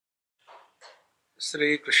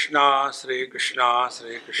श्री कृष्णा श्री कृष्णा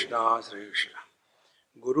श्री कृष्णा श्री कृष्णा।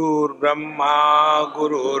 गुरुर्ब्रह्मा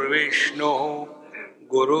गुरुर्विष्णु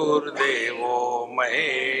गुरुर्देवो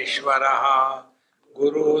महेश्वरः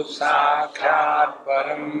गुरु साक्षात्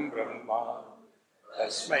परं ब्रह्म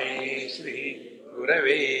तस्मै श्री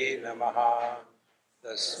गुरवे नमः।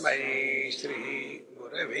 तस्मै श्री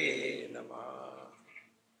गुरवे नमः।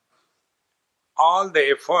 All the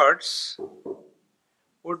efforts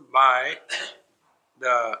put by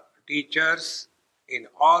the teachers in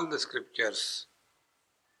all the scriptures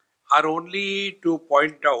are only to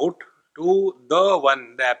point out to the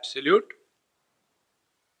one, the absolute,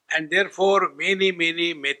 and therefore many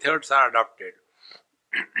methods are adopted.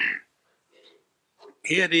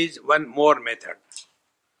 Here is one more method.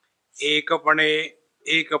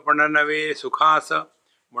 एकपणनवे सुखास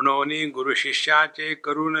म्हणोनी गुरु शिष्याचे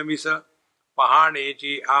करुणमिस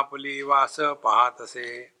पहाणेची आपली वास पाहतसे।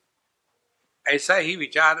 ऐसा ही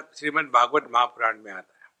विचार श्रीमद् भागवत महापुराण में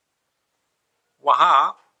आता है।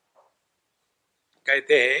 वहां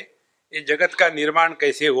कहते हैं ये जगत का निर्माण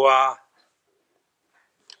कैसे हुआ।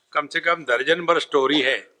 कम से कम दर्जन भर स्टोरी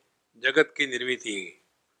है जगत की निर्मित की।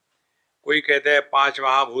 कोई कहता है 5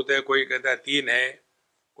 महाभूत है, कोई कहता है 3 है,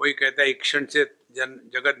 कोई कहता है एक क्षण से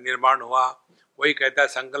जगत निर्माण हुआ, कोई कहता है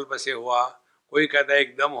संकल्प से हुआ, कोई कहता है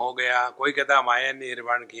एकदम हो गया, कोई कहता है माया ने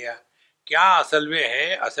निर्माण किया। क्या असल में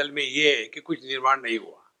है? असल में ये है कि कुछ निर्माण नहीं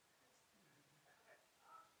हुआ,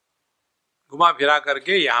 घुमा फिरा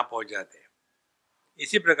करके यहाँ पहुंच जाते हैं।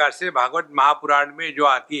 इसी प्रकार से भागवत महापुराण में जो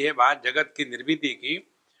आती है बात जगत की निर्मिति की,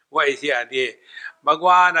 वो ऐसी आती है।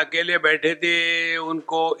 भगवान अकेले बैठे थे,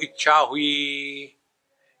 उनको इच्छा हुई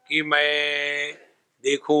कि मैं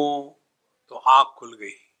देखूं तो आंख खुल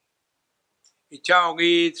गई, इच्छा हो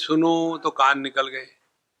गई सुनूं तो कान निकल गए।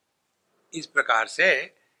 इस प्रकार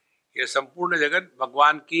से यह संपूर्ण जगत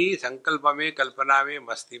भगवान की संकल्प में, कल्पना में,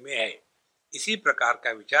 मस्ती में है। इसी प्रकार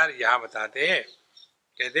का विचार यहाँ बताते हैं।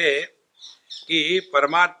 कहते कि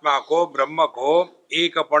परमात्मा को, ब्रह्म को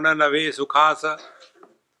एकपण नवे सुखास।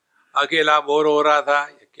 अकेला बोर हो रहा था,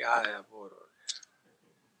 ये क्या है बोर हो रहा है।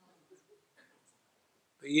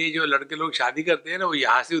 तो ये जो लड़के लोग शादी करते हैं ना, वो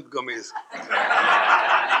यहाँ से उद्गम है इसका।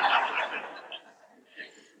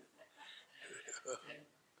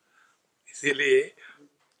 इसीलिए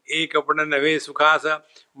एक अपण नवे सुखास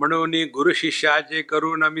मनोनी गुरु शिष्याचे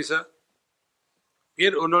करुणमिस।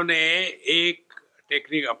 फिर उन्होंने एक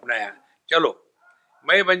टेक्निक अपनाया, चलो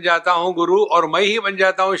मैं बन जाता हूं गुरु और मैं ही बन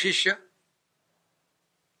जाता हूं शिष्य।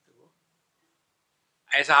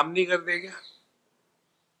 ऐसा हम नहीं करते क्या?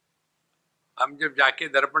 हम जब जाके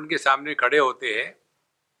दर्पण के सामने खड़े होते हैं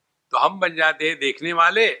तो हम बन जाते हैं देखने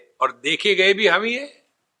वाले और देखे गए भी हम ही है।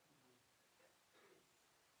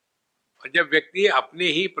 और जब व्यक्ति अपने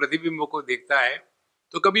ही प्रतिबिंब को देखता है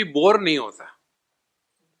तो कभी बोर नहीं होता।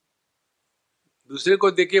 दूसरे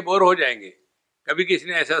को देख के बोर हो जाएंगे। कभी किसी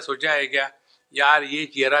ने ऐसा सोचा है क्या, यार ये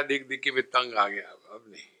चेहरा देख देख के मैं तंग आ गया, अब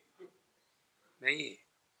नहीं।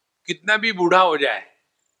 कितना भी बूढ़ा हो जाए,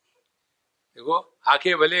 देखो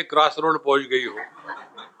आंखें भले क्रॉस रोड पहुंच गई हो,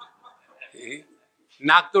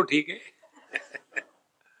 नाक तो ठीक है।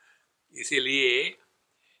 इसीलिए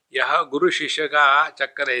यह गुरु शिष्य का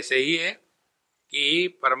चक्कर ऐसे ही है कि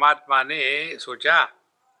परमात्मा ने सोचा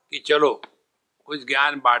कि चलो कुछ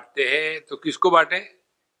ज्ञान बांटते हैं, तो किसको बांटे?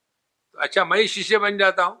 तो अच्छा मैं शिष्य बन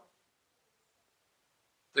जाता हूं।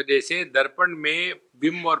 तो जैसे दर्पण में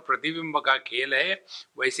बिंब और प्रतिबिंब का खेल है,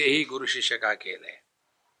 वैसे ही गुरु शिष्य का खेल है।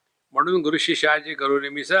 म्हणून गुरु शिष्याची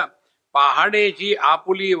करुणेमिस पहाडेची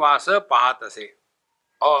आपुली वास पाहतसे।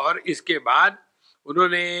 और इसके बाद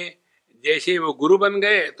उन्होंने जैसे वो गुरु बन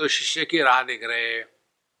गए तो शिष्य की राह देख रहे।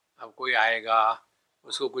 अब कोई आएगा,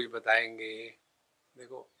 उसको कुछ बताएंगे।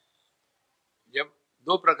 देखो, जब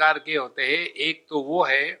 2 प्रकार के होते हैं, एक तो वो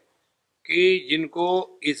है कि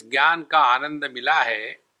जिनको इस ज्ञान का आनंद मिला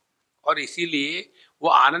है और इसीलिए वो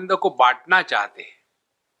आनंद को बांटना चाहते हैं।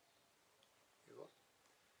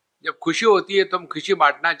 जब खुशी होती है तो हम खुशी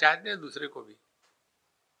बांटना चाहते हैं दूसरे को भी।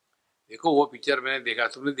 देखो वो पिक्चर मैंने देखा,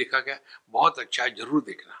 तुमने देखा क्या? बहुत अच्छा है, जरूर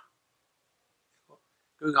देखना,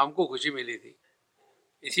 क्योंकि हमको खुशी मिली थी।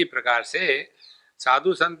 इसी प्रकार से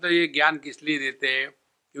साधु संत ये ज्ञान किस लिए देते हैं?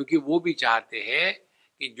 क्योंकि वो भी चाहते हैं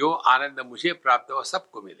कि जो आनंद मुझे प्राप्त हो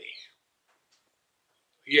सबको मिले।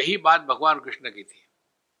 यही बात भगवान कृष्ण की थी।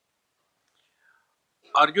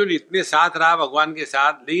 अर्जुन इतने साथ रहा भगवान के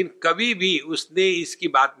साथ, लेकिन कभी भी उसने इसकी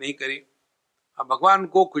बात नहीं करी। अब भगवान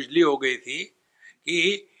को खुजली हो गई थी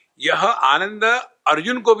कि यह आनंद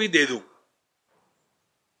अर्जुन को भी दे दूं,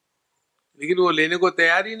 लेकिन वो लेने को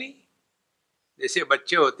तैयार ही नहीं। जैसे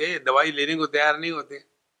बच्चे होते दवाई लेने को तैयार नहीं होते,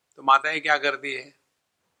 तो माताएं क्या करती है?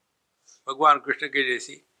 भगवान कृष्ण के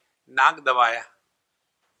जैसी, नाक दबाया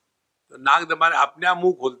तो नाक दबाने अपने आप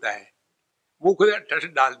मुंह खोलता है, मुंह खोला ठस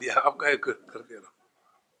डाल दिया, अब क्या करते रहो।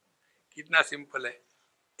 कितना सिंपल है।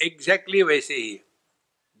 एग्जैक्टली वैसे ही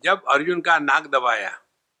जब अर्जुन का नाक दबाया,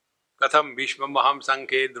 कथम भीष्मम अहम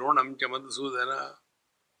संखे द्रोणम च मधुसूदन,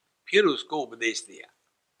 फिर उसको उपदेश दिया।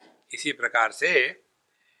 इसी प्रकार से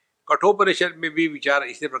कठोपनिषद में भी विचार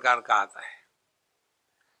इसी प्रकार का आता है।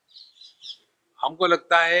 हमको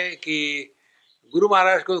लगता है कि गुरु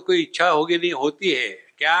महाराज को कोई इच्छा होगी नहीं, होती है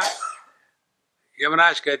क्या?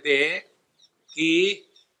 यमराज कहते हैं कि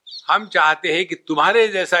हम चाहते हैं कि तुम्हारे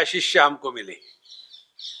जैसा शिष्य हमको मिले।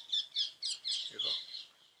 देखो,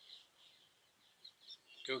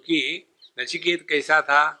 क्योंकि नचिकेत कैसा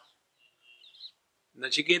था?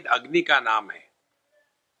 नचिकेत अग्नि का नाम है,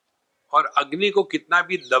 और अग्नि को कितना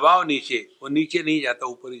भी दबाव नीचे, वो नीचे नहीं जाता,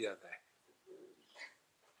 ऊपर ही जाता है।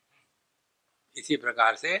 इसी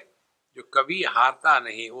प्रकार से जो कभी हारता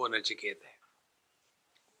नहीं वो नचिकेत है।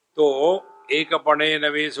 तो एक पणे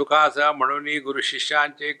नवे सुखास म्हणोनी गुरु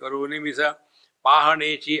शिष्यांचे करुणी मिस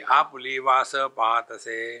पाहणेची आपुली वास पाहत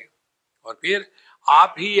से। और फिर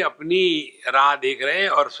आप ही अपनी राह देख रहे हैं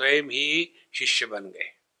और स्वयं ही शिष्य बन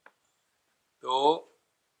गए। तो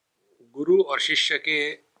गुरु और शिष्य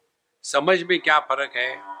के समझ में क्या फर्क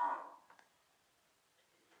है?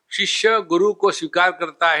 शिष्य गुरु को स्वीकार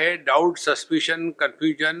करता है doubt, suspicion,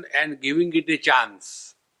 confusion and giving it a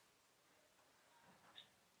chance.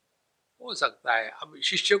 हो सकता है, अब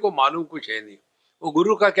शिष्य को मालूम कुछ है नहीं, वो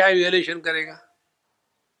गुरु का क्या इवैल्यूएशन करेगा।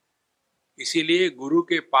 इसीलिए गुरु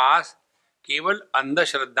के पास केवल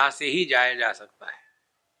अंधश्रद्धा से ही जाया जा सकता है।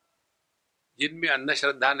 जिनमें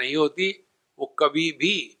अंधश्रद्धा नहीं होती वो कभी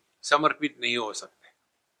भी समर्पित नहीं हो सकते।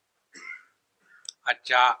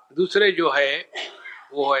 अच्छा, दूसरे जो है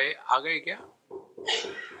वो है, आ गए क्या?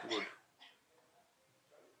 गुड।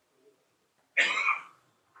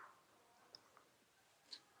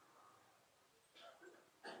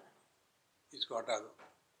 इसको हटा दो।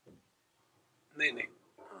 नहीं नहीं,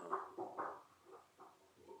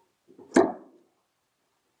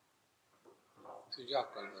 स्विच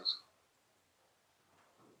ऑफ कर दो उसको।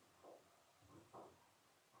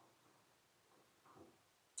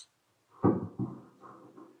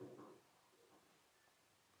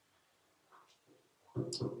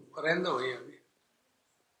 रहने दो भैया। अभी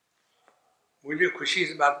मुझे खुशी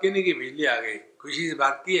इस बात की नहीं कि बिजली आ गई, खुशी इस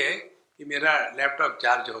बात की है कि मेरा लैपटॉप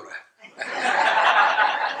चार्ज हो रहा है।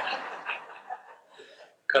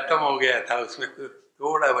 खत्म हो गया था, उसमें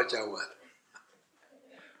थोड़ा बचा हुआ था।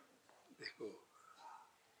 देखो,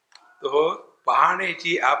 तो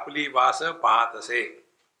पहाड़ेची आपली वास पाहत से,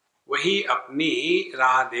 वही अपनी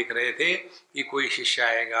राह देख रहे थे कि कोई शिष्य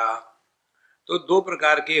आएगा। तो दो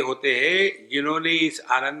प्रकार के होते हैं, जिन्होंने इस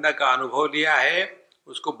आनंद का अनुभव लिया है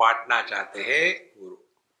उसको बांटना चाहते हैं गुरु,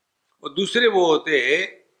 और दूसरे वो होते हैं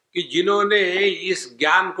कि जिन्होंने इस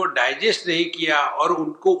ज्ञान को डाइजेस्ट नहीं किया और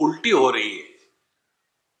उनको उल्टी हो रही है।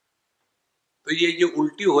 तो ये जो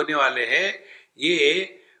उल्टी होने वाले हैं, ये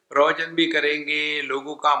प्रवचन भी करेंगे,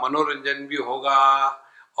 लोगों का मनोरंजन भी होगा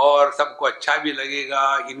और सबको अच्छा भी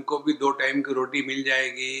लगेगा, इनको भी 2 टाइम की रोटी मिल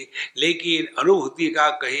जाएगी, लेकिन अनुभूति का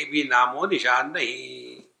कहीं भी नामो निशान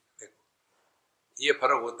नहीं। ये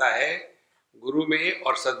फर्क होता है गुरु में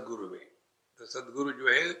और सदगुरु में। तो सदगुरु जो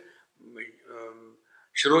है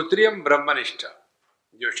श्रोत्रियम ब्रह्मनिष्ठ,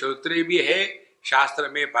 जो श्रोत्रिय भी है, शास्त्र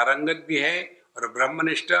में पारंगत भी है, और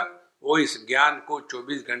ब्रह्मनिष्ठ वो इस ज्ञान को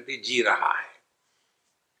 24 घंटे जी रहा है।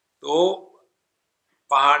 तो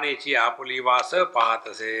पहाड़ेची आपुली वास पाहत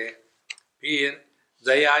से, फिर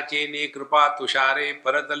जयाचे ने कृपा तुषारे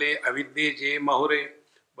परतले अविद्येचे महुरे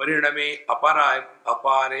परिणमे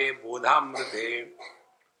अपारे बोधामृते।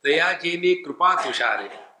 दयाचे ने कृपा तुषारे,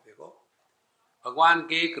 देखो भगवान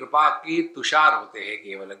के कृपा की तुषार होते हैं,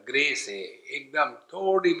 केवल ग्रेस है, एकदम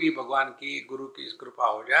थोड़ी भी भगवान की गुरु की कृपा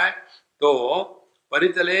हो जाए तो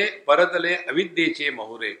परतले अविद्येचे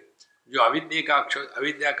महुरे, जो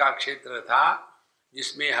अविद्या का क्षेत्र था,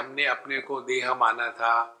 जिसमें हमने अपने को देह माना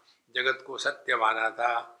था, जगत को सत्य माना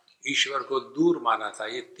था, ईश्वर को दूर माना था।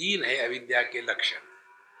 ये 3 है अविद्या के लक्षण।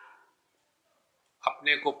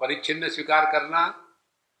 अपने को परिच्छिन्न स्वीकार करना,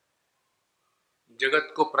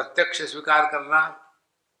 जगत को प्रत्यक्ष स्वीकार करना,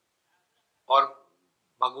 और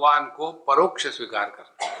भगवान को परोक्ष स्वीकार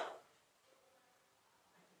करना।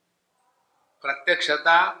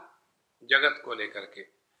 प्रत्यक्षता जगत को लेकर के,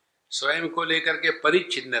 स्वयं को लेकर के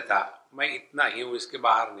परिच्छिन्नता, मैं इतना ही हूं, इसके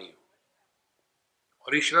बाहर नहीं हूं,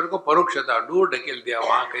 और ईश्वर को परोक्षता, दूर ढकेल दिया,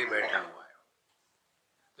 वहां कहीं बैठा हुआ है।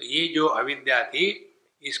 तो ये जो अविद्या थी,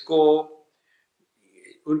 इसको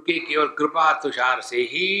उनके केवल कृपा तुषार से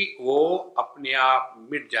ही वो अपने आप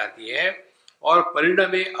मिट जाती है और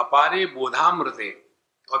परिणमे अपारे बोधामृते।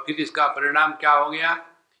 और फिर इसका परिणाम क्या हो गया,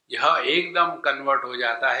 यह एकदम कन्वर्ट हो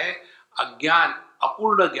जाता है, अज्ञान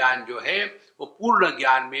अपूर्ण ज्ञान जो है वो पूर्ण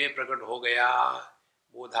ज्ञान में प्रकट हो गया,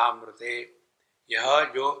 बोधामृते।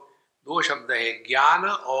 यह जो दो शब्द है ज्ञान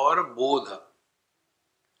और बोध,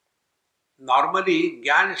 नॉर्मली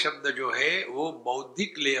ज्ञान शब्द जो है वो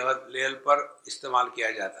बौद्धिक लेवल पर इस्तेमाल किया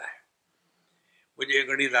जाता है। मुझे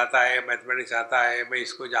गणित आता है, मैथमेटिक्स आता है, मैं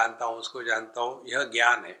इसको जानता हूँ उसको जानता हूँ, यह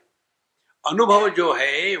ज्ञान है। अनुभव जो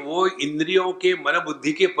है वो इंद्रियों के मन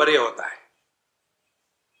बुद्धि के परे होता है।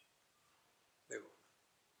 देखो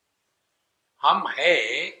हम है,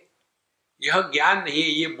 यह ज्ञान नहीं है,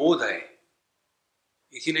 ये बोध है।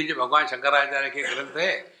 इसीलिए जो भगवान शंकराचार्य के ग्रंथ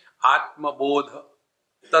है आत्मबोध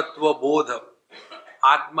तत्वबोध,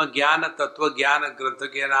 आत्मज्ञान तत्व ज्ञान ग्रंथ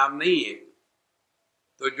के नाम नहीं है।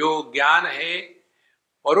 तो जो ज्ञान है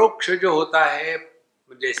परोक्ष जो होता है,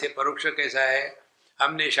 जैसे परोक्ष कैसा है,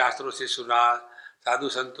 हमने शास्त्रों से सुना, साधु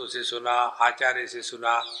संतों से सुना, आचार्य से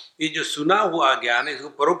सुना, ये जो सुना हुआ ज्ञान है इसको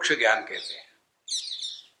परोक्ष ज्ञान कहते हैं।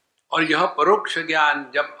 और यह परोक्ष ज्ञान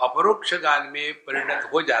जब अपरोक्ष ज्ञान में परिणत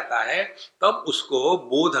हो जाता है तब उसको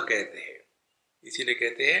बोध कहते हैं। इसीलिए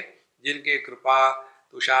कहते हैं जिनके कृपा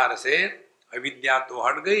तुषार से अविद्या तो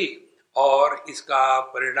हट गई और इसका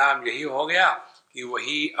परिणाम यही हो गया कि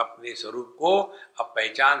वही अपने स्वरूप को अब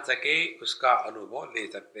पहचान सके, उसका अनुभव ले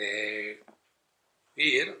सकते हैं।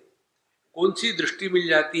 फिर कौन सी दृष्टि मिल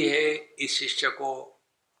जाती है इस शिष्य को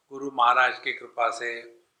गुरु महाराज की कृपा से,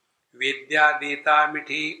 वेद्या देता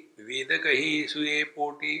मिठी वेद कही सुए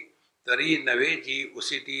पोटी, तरी नवे जी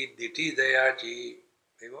उसिटी दिठी दया जी।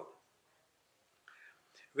 देखो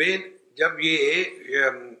वे जब ये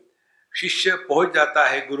शिष्य पहुंच जाता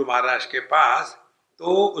है गुरु महाराज के पास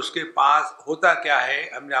तो उसके पास होता क्या है,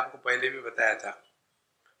 हमने आपको पहले भी बताया था।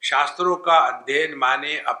 शास्त्रों का अध्ययन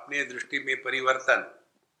माने अपने दृष्टि में परिवर्तन,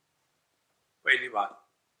 पहली बात।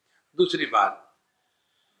 दूसरी बात,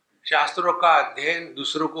 शास्त्रों का अध्ययन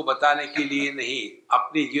दूसरों को बताने के लिए नहीं,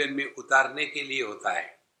 अपने जीवन में उतारने के लिए होता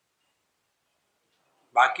है।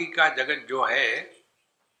 बाकी का जगत जो है,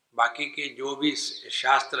 बाकी के जो भी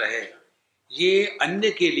शास्त्र है ये अन्य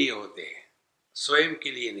के लिए होते हैं, स्वयं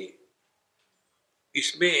के लिए नहीं।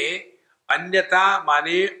 इसमें अन्यता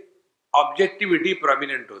माने ऑब्जेक्टिविटी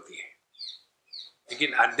प्रोमिनेंट होती है,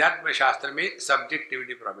 लेकिन अध्यात्म शास्त्र में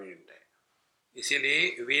सब्जेक्टिविटी प्रोमिनेंट है।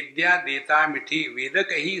 इसीलिए वेद्या देता मिठी वेद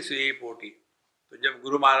कही सुए पोटी। तो जब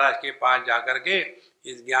गुरु महाराज के पास जाकर के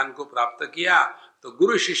इस ज्ञान को प्राप्त किया तो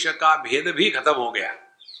गुरु शिष्य का भेद भी खत्म हो गया,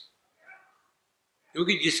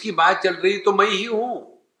 क्योंकि जिसकी बात चल रही तो मैं ही हूं।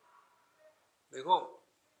 देखो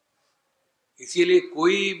इसीलिए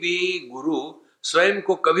कोई भी गुरु स्वयं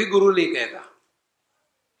को कभी गुरु नहीं कहता।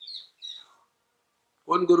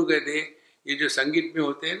 कौन गुरु कहते हैं? ये जो संगीत में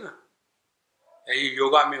होते हैं ना, या ये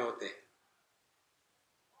योगा में होते हैं,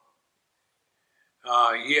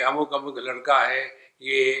 ये अमुक अमुक लड़का है,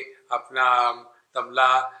 ये अपना तबला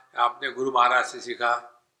आपने गुरु महाराज से सीखा,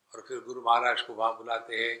 और फिर गुरु महाराज को वहां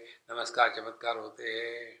बुलाते हैं, नमस्कार चमत्कार होते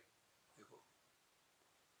हैं। देखो,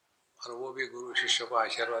 और वो भी गुरु शिष्य को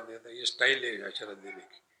आशीर्वाद देता है। ये स्टाइल है आशीर्वाद देने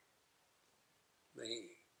की। नहीं,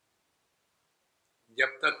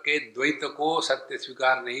 जब तक के द्वैत को सत्य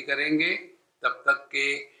स्वीकार नहीं करेंगे तब तक के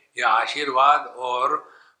यह आशीर्वाद और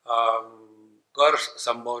कर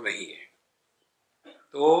संभव नहीं है।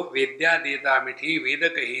 तो वेद्या देता मिठी वेद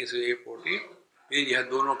कही सुए पोटी, फिर यह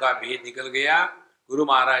दोनों का भेद निकल गया। गुरु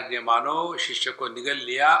महाराज ने मानो शिष्य को निगल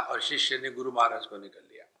लिया और शिष्य ने गुरु महाराज को निगल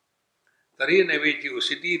लिया। तरी नवेची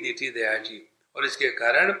उसिटी दिठी दया जी। और इसके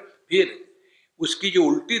कारण फिर उसकी जो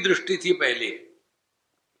उल्टी दृष्टि थी पहले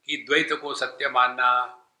कि द्वैत को सत्य मानना,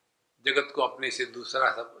 जगत को अपने से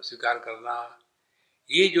दूसरा सब स्वीकार करना,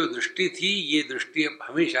 ये जो दृष्टि थी ये दृष्टि अब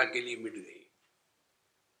हमेशा के लिए मिट गई।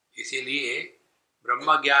 इसीलिए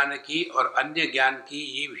ब्रह्म ज्ञान की और अन्य ज्ञान की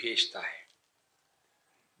ये विशेषता है,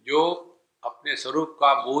 जो अपने स्वरूप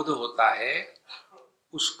का बोध होता है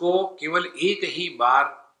उसको केवल एक ही बार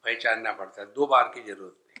पहचानना पड़ता है, दो बार की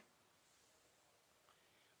जरूरत नहीं।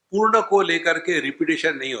 पूर्ण को लेकर के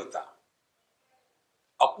रिपीटेशन नहीं होता,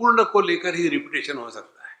 अपूर्ण को लेकर ही रिपीटेशन हो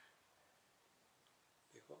सकता है।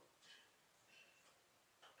 देखो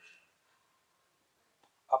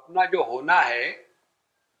अपना जो होना है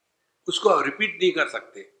उसको आप रिपीट नहीं कर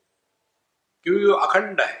सकते क्योंकि वो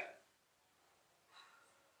अखंड है।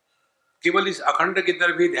 केवल इस अखंड की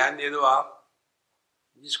तरफ ही ध्यान दे दो आप,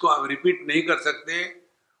 जिसको आप रिपीट नहीं कर सकते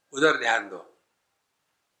उधर ध्यान दो।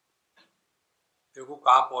 देखो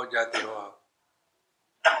कहां पहुंच जाते हो आप।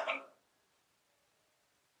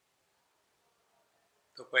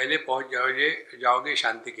 तो पहले पहुंच जाओगे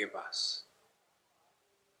शांति के पास।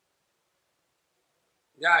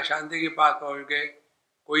 जहाँ शांति के पास पहुंच गए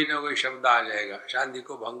कोई ना कोई शब्द आ जाएगा, शांति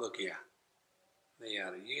को भंग किया। नहीं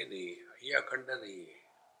यार, ये नहीं है, ये अखंड नहीं है।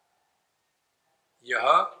 यह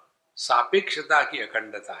सापेक्षता की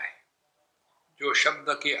अखंडता है, जो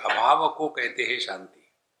शब्द के अभाव को कहते हैं शांति।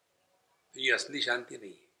 तो ये असली शांति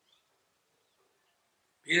नहीं है।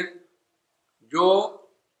 फिर जो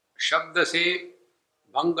शब्द से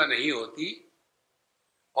भंग नहीं होती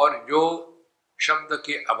और जो शब्द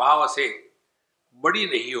के अभाव से बड़ी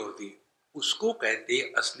नहीं होती, उसको कहते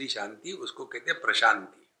हैं असली शांति, उसको कहते हैं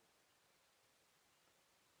प्रशांति।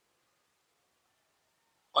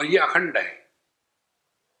 और ये अखंड है।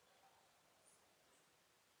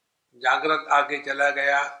 जागृत आके चला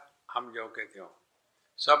गया, हम जो कहते हो।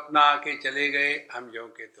 स्वप्न आके चले गए, हम जो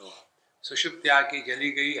कहते हो। सुषुप्ति आके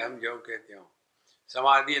चली गई, हम जो कहते हो।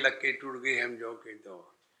 समाधि लग के टूट गई, हम जो कहते हो।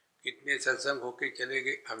 कितने सत्संग होके चले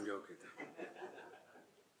गए, हम जो कहते हो।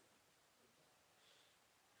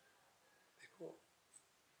 देखो,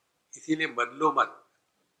 इसीलिए बदलो मत,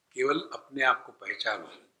 केवल अपने आप को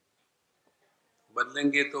पहचानो।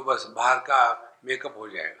 बदलेंगे तो बस बाहर का मेकअप हो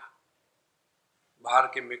जाएगा, बाहर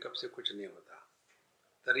के मेकअप से कुछ नहीं होता।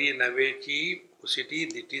 तरी नवेची उसिटी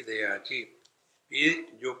दिटी दयाची। ये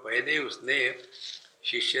जो पहले उसने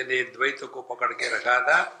शिष्य ने द्वैत को पकड़ के रखा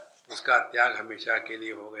था, उसका त्याग हमेशा के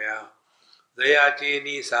लिए हो गया।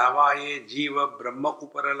 दयाचेनी सावाये जीव ब्रह्म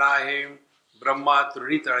ऊपर लाए, ब्रह्मा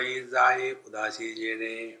त्रुणि तड़ी जाए उदासी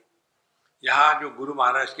जेने। यहाँ जो गुरु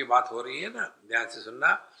महाराज की बात हो रही है ना, ध्यान से सुनना।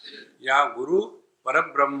 यहाँ गुरु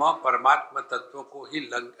परब्रह्म परमात्मा तत्व को ही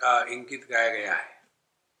इंकित किया गया है।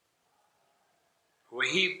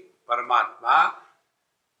 वही परमात्मा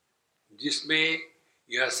जिसमें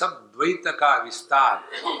यह सब द्वैत का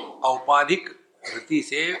विस्तार औपाधिक रीति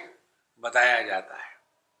से बताया जाता है।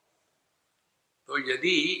 तो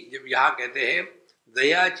यदि जब यहाँ कहते हैं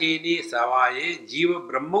दया चेनी सवाये जीव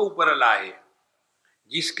ब्रह्म ऊपर लाए,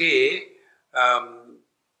 जिसके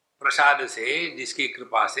प्रसाद से, जिसकी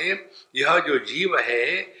कृपा से यह जो जीव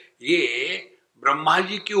है ये ब्रह्मा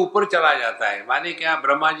जी के ऊपर चला जाता है। माने क्या,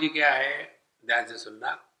 ब्रह्मा जी क्या है, ध्यान से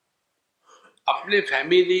सुनना। अपने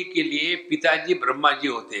फैमिली के लिए पिताजी ब्रह्मा जी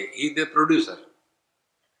होते हैं, ही द प्रोड्यूसर।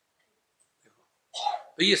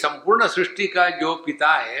 तो ये संपूर्ण सृष्टि का जो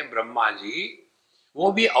पिता है ब्रह्मा जी,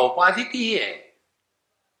 वो भी औपाधिक ही है,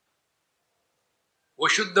 वो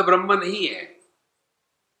शुद्ध ब्रह्म नहीं है।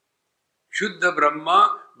 शुद्ध ब्रह्म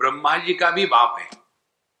ब्रह्मा जी का भी बाप है।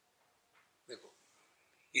 देखो,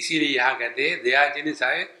 इसीलिए यहां कहते हैं दया जिन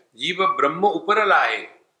साए जीव ब्रह्म ऊपर लाए।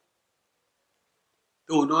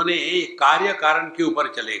 तो उन्होंने कार्य कारण के ऊपर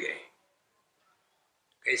चले गए।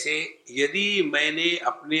 कैसे? यदि मैंने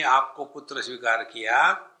अपने आप को पुत्र स्वीकार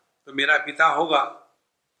किया तो मेरा पिता होगा।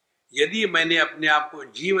 यदि मैंने अपने आप को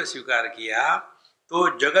जीव स्वीकार किया तो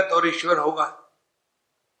जगत और ईश्वर होगा।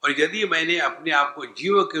 और यदि मैंने अपने आप को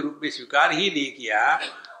जीव के रूप में स्वीकार ही नहीं किया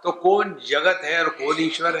तो कौन जगत है और कौन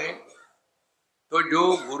ईश्वर है? तो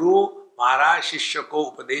जो गुरु महाराज शिष्य को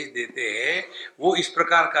उपदेश देते हैं वो इस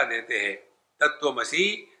प्रकार का देते हैं,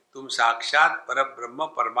 तत्वमसि, तुम साक्षात पर ब्रह्म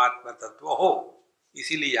परमात्मा तत्व हो।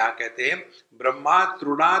 इसीलिए यहाँ कहते हैं ब्रह्मा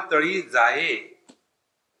तृणा तड़ी जाए।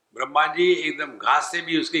 ब्रह्मा जी एकदम घास से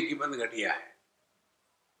भी उसकी कीमत घटिया है,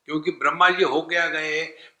 क्योंकि ब्रह्मा जी हो गया गए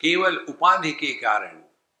केवल उपाधि के कारण।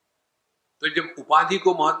 तो जब उपाधि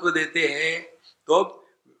को महत्व देते हैं तो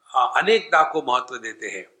अनेकता को महत्व देते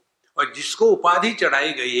हैं, और जिसको उपाधि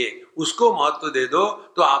चढ़ाई गई है उसको महत्व दे दो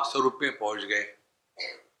तो आप स्वरूप में पहुंच गए।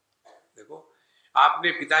 देखो,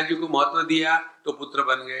 आपने पिताजी को महत्व दिया तो पुत्र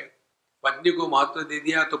बन गए, पत्नी को महत्व दे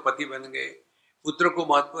दिया तो पति बन गए, पुत्र को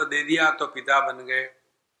महत्व दे दिया तो पिता बन गए।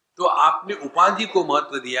 तो आपने उपाधि को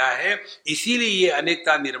महत्व दिया है, इसीलिए ये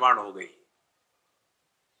अनेकता निर्माण हो गई।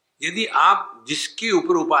 यदि आप जिसके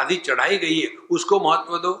ऊपर उपाधि चढ़ाई गई है उसको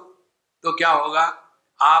महत्व दो तो क्या होगा?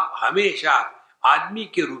 आप हमेशा आदमी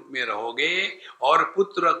के रूप में रहोगे और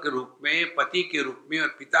पुत्र के रूप में, पति के रूप में और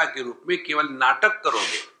पिता के रूप में केवल नाटक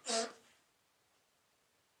करोगे।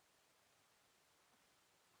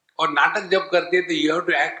 और नाटक जब करते तो you have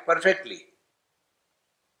to act perfectly.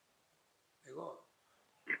 देखो,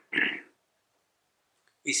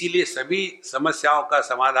 इसीलिए सभी समस्याओं का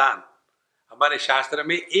समाधान हमारे शास्त्र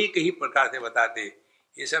में एक ही प्रकार से बताते,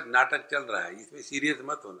 ये सब नाटक चल रहा है, इसमें सीरियस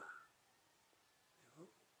मत होना,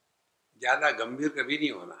 ज्यादा गंभीर कभी नहीं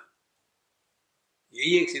होना।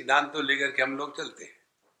 यही एक सिद्धांत तो लेकर के हम लोग चलते हैं।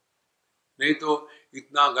 नहीं तो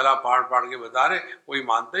इतना गला फाड़ फाड़ के बता रहे, कोई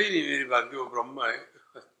मानता ही नहीं मेरी बात कि वो ब्रह्म है।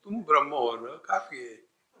 तुम ब्रह्म हो ना, काफी है,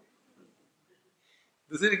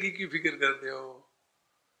 दूसरे की क्यों फिक्र करते हो?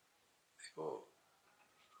 देखो,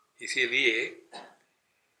 इसीलिए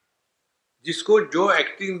जिसको जो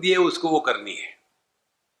एक्टिंग दिए उसको वो करनी है,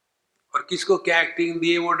 और किसको क्या एक्टिंग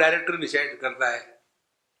दिए वो डायरेक्टर डिसाइड करता है।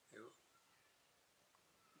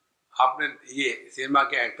 आपने ये सिनेमा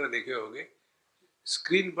के एक्टर देखे होंगे,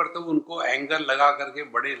 स्क्रीन पर तो उनको एंगल लगा करके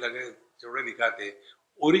बड़े लगे चौड़े दिखाते,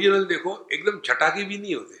 ओरिजिनल देखो एकदम छटाकी भी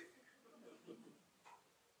नहीं होते।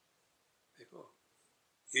 देखो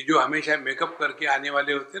ये जो हमेशा मेकअप करके आने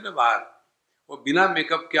वाले होते हैं ना बाहर, वो बिना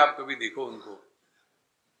मेकअप के आप कभी देखो उनको।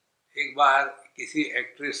 एक बार किसी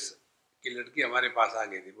एक्ट्रेस की लड़की हमारे पास आ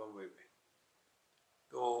गई थी बम्बई में,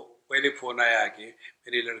 तो पहले फोन आया कि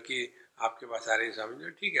मेरी लड़की आपके पास आ रही, समझ लो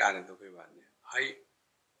ठीक है आने दो कोई बात नहीं। आई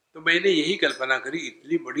तो मैंने यही कल्पना करी,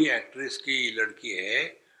 इतनी बड़ी एक्ट्रेस की लड़की है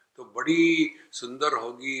तो बड़ी सुंदर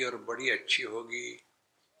होगी और बड़ी अच्छी होगी।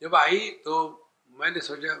 जब आई तो मैंने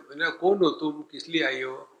सोचा, मैंने कौन हो तुम, किस लिए आई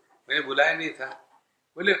हो, मैंने बुलाया नहीं था।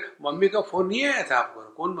 बोले मम्मी का फोन नहीं आया था आपको?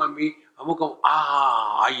 कौन मम्मी? हम कहो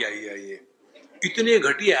आई आई आई। इतने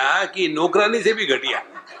घटिया कि नौकरानी से भी घटिया।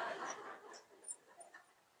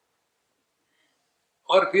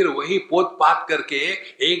 और फिर वही पोत पात करके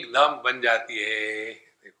एकदम बन जाती है।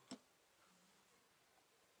 देखो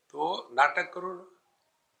तो नाटक करो ना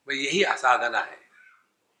भाई, यही असाधना है।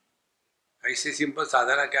 ऐसे सिंपल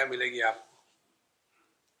साधना क्या मिलेगी आपको?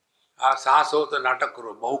 आप सांस हो तो नाटक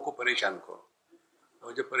करो, बहू को परेशान करो,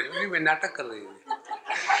 और जो परेशान मैं नाटक कर रही हूँ,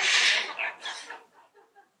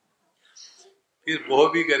 फिर बहू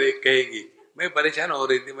भी कहेगी मैं परेशान हो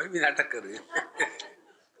रही थी, मैं भी नाटक कर रही हूँ।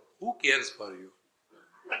 Who cares for you?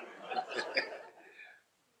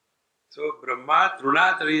 तो ब्रह्मा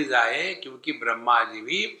तृणातरी जाए, क्योंकि ब्रह्मा जी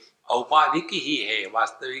भी औपाधिक ही है,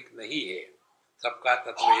 वास्तविक नहीं है। सबका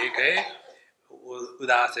तत्व एक है,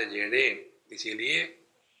 उदास जेड़े। इसीलिए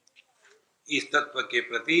इस तत्व के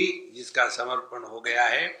प्रति जिसका समर्पण हो गया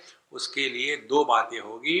है उसके लिए दो बातें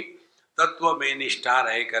होगी। तत्व में निष्ठा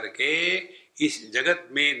रह करके इस जगत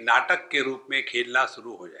में नाटक के रूप में खेलना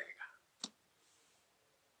शुरू हो जाएगा।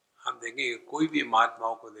 हम देखेंगे कोई भी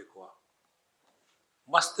महात्माओं को देखो आप,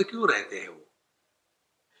 मस्त क्यों रहते हैं वो?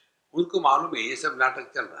 उनको मालूम है ये सब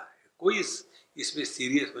नाटक चल रहा है, कोई इसमें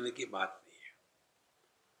सीरियस होने की बात नहीं है।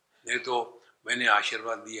 नहीं तो मैंने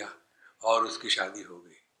आशीर्वाद दिया और उसकी शादी हो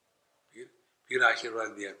गई, फिर आशीर्वाद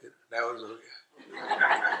दिया, फिर डाइवोर्स हो गया।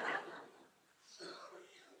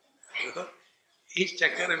 तो इस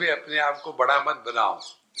चक्कर में अपने आप को बड़ा मत बनाओ।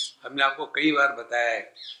 हमने आपको कई बार बताया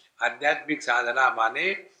है, आध्यात्मिक साधना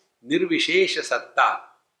माने निर्विशेष सत्ता।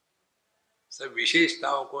 सब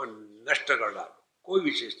विशेषताओं को नष्ट कर डालो, कोई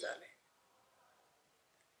विशेषता नहीं।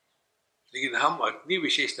 लेकिन हम अपनी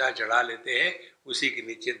विशेषता चढ़ा लेते हैं, उसी के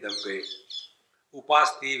नीचे दब गए।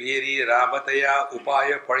 उपास्ति भेरी राबतया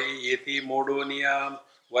उपाय फड़ी येति मोडोनिया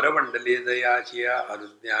वरमंडले दयाचिया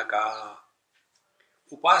अनुज्ञा का।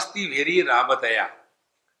 उपास्ति भेरी राबतया,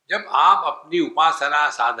 जब आप अपनी उपासना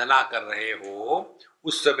साधना कर रहे हो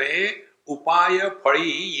उस समय उपाय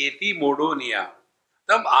फड़ी येति मोडोनिया,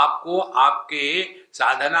 तब आपको आपके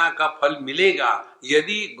साधना का फल मिलेगा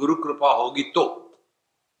यदि गुरु कृपा होगी तो।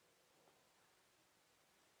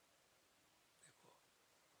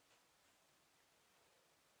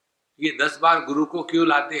 ये 10 बार गुरु को क्यों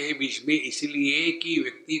लाते हैं बीच में? इसलिए कि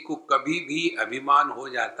व्यक्ति को कभी भी अभिमान हो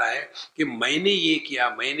जाता है कि मैंने ये किया,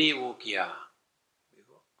 मैंने वो किया।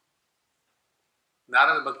 देखो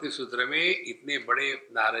नारद भक्ति सूत्र में इतने बड़े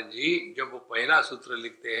नारद जी जब वो पहला सूत्र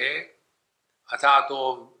लिखते हैं, अथा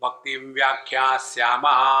तो भक्ति व्याख्या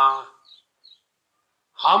श्यामा,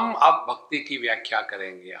 हम अब भक्ति की व्याख्या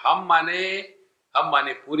करेंगे। हम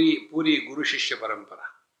माने पूरी पूरी गुरु शिष्य परंपरा।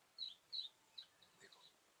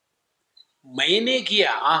 मैंने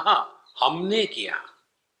किया, हमने किया।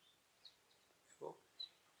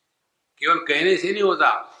 केवल कहने से नहीं होता।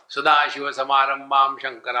 सदाशिव समारंभाम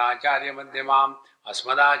शंकराचार्य मध्यमाम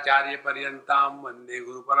अस्मदाचार्य पर्यंताम वंदे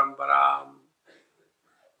गुरु परंपराम।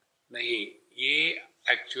 नहीं, ये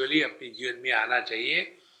एक्चुअली अपने जीवन में आना चाहिए।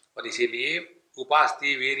 और इसीलिए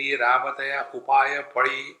उपास्ति वेरी राबतया उपाय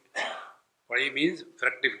फड़ी मीन्स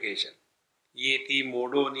फ्रक्टिफिकेशन, ये थी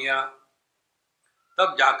मोडोनिया,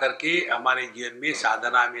 तब जाकर के हमारे जीवन में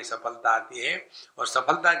साधना में सफलता आती है। और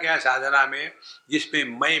सफलता क्या है साधना में? जिसमें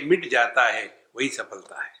मैं मिट जाता है वही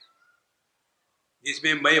सफलता है।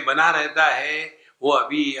 जिसमें मैं बना रहता है वो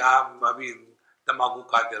आप अभी तंबाकू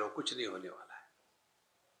खाते रहो, कुछ नहीं होने वाला है।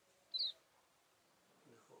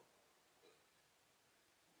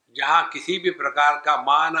 जहां किसी भी प्रकार का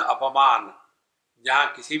मान अपमान, जहां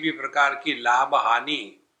किसी भी प्रकार की लाभ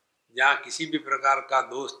हानि, जहां किसी भी प्रकार का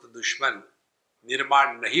दोस्त दुश्मन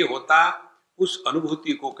निर्माण नहीं होता, उस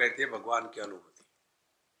अनुभूति को कहते हैं भगवान की अनुभूति।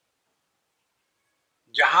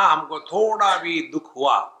 जहां हमको थोड़ा भी दुख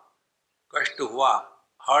हुआ कष्ट हुआ,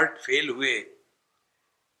 हार्ट फेल हुए,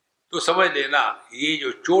 तो समझ लेना ये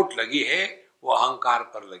जो चोट लगी है वो अहंकार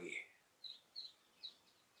पर लगी है।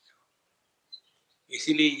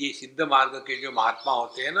 इसीलिए ये सिद्ध मार्ग के जो महात्मा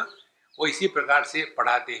होते हैं ना, वो इसी प्रकार से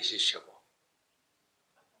पढ़ाते हैं शिष्य को।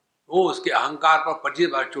 वो उसके अहंकार पर 25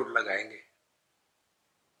 बार चोट लगाएंगे।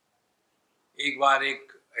 एक बार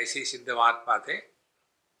एक ऐसे सिद्ध महात्मा थे,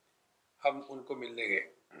 हम उनको मिलने गए,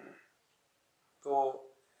 तो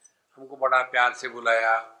हमको बड़ा प्यार से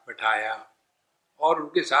बुलाया, बिठाया, और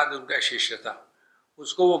उनके साथ उनका शिष्य था।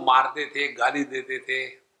 उसको वो मारते थे, गाली देते थे,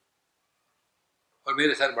 और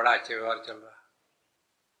मेरे साथ बड़ा अच्छा व्यवहार चल रहा।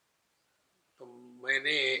 तो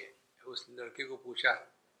मैंने उस लड़के को पूछा,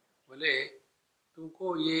 बोले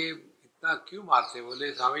तुमको ये इतना क्यों मारते?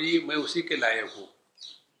 बोले स्वामी जी मैं उसी के लायक हूँ।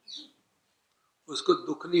 उसको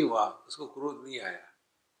दुख नहीं हुआ, उसको क्रोध नहीं आया।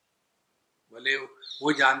 बोले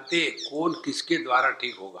वो जानते कौन किसके द्वारा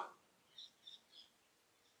ठीक होगा।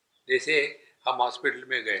 जैसे हम हॉस्पिटल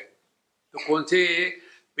में गए तो कौन से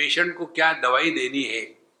पेशेंट को क्या दवाई देनी है,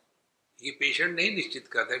 ये पेशेंट नहीं निश्चित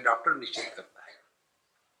करता है, डॉक्टर निश्चित करता है।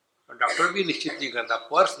 और डॉक्टर भी निश्चित नहीं करता,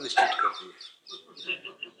 पर्स निश्चित करती है।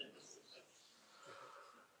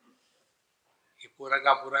 ये पूरा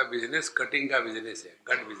का पूरा बिजनेस कटिंग का बिजनेस है,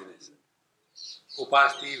 कट बिजनेस।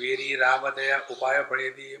 उपास्ति वेरी रामदया उपाय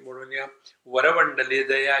फड़ेदी मुड़निया वरवंडले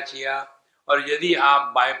दया चिया। और यदि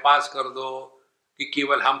आप बाईपास कर दो कि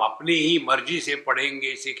केवल हम अपनी ही मर्जी से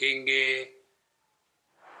पढ़ेंगे सीखेंगे,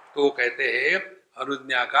 तो कहते हैं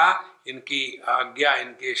अनुज्ञा का, इनकी आज्ञा,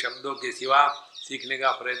 इनके शब्दों के सिवा सीखने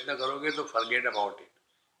का प्रयत्न करोगे तो फॉरगेट अबाउट इट।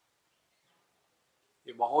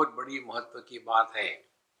 ये बहुत बड़ी महत्व की बात है।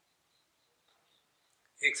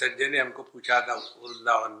 एक सज्जन ने हमको पूछा था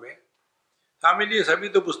वृंदावन में, स्वामी जी सभी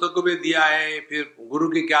तो पुस्तकों में दिया है, फिर गुरु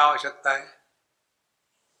की क्या आवश्यकता है?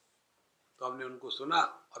 तो हमने उनको सुना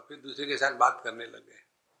और फिर दूसरे के साथ बात करने लगे।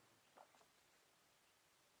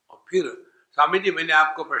 और फिर स्वामी जी मैंने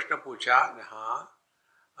आपको प्रश्न पूछा, हाँ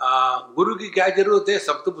गुरु की क्या जरूरत है,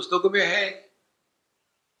 सब तो पुस्तकों में है।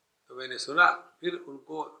 तो मैंने सुना, फिर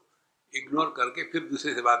उनको इग्नोर करके फिर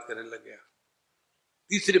दूसरे से बात करने लग गया।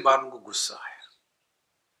 तीसरी बार उनको गुस्सा आया,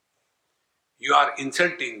 you are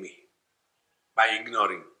insulting me bye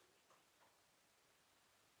ignoring.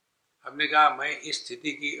 हमने कहा मैं इस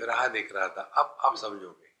स्थिति की राह देख रहा था, अब आप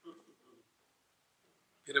समझोगे।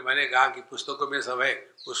 फिर मैंने कहा कि पुस्तकों में सब है,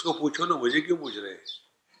 उसको पूछो ना, मुझे क्यों पूछ रहे हैं?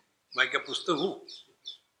 मैं क्या पुस्तक हूं?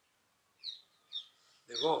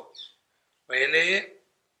 देखो पहले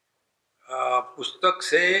पुस्तक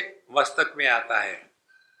से मस्तक में आता है,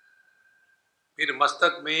 फिर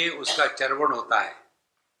मस्तक में उसका चर्वण होता है,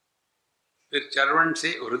 फिर चर्वण से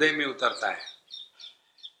हृदय में उतरता है,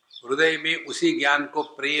 हृदय में उसी ज्ञान को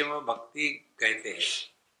प्रेम भक्ति कहते हैं।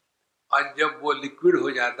 और जब वो लिक्विड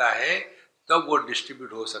हो जाता है तब वो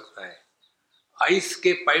डिस्ट्रीब्यूट हो सकता है। आइस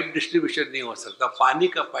के पाइप डिस्ट्रीब्यूशन नहीं हो सकता, पानी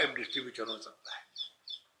का पाइप डिस्ट्रीब्यूशन हो सकता है।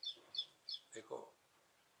 देखो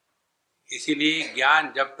इसीलिए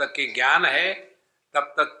ज्ञान जब तक के ज्ञान है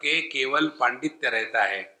तब तक के केवल पांडित्य रहता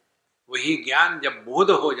है। वही ज्ञान जब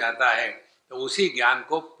बोध हो जाता है तो उसी ज्ञान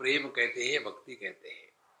को प्रेम कहते हैं, भक्ति कहते हैं।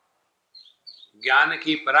 ज्ञान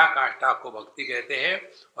की पराकाष्ठा को भक्ति कहते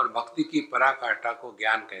हैं और भक्ति की पराकाष्ठा को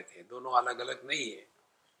ज्ञान कहते हैं, दोनों अलग अलग नहीं है।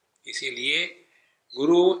 इसीलिए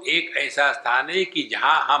गुरु एक ऐसा स्थान है कि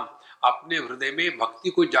जहां हम अपने हृदय में भक्ति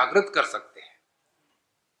को जागृत कर सकते हैं।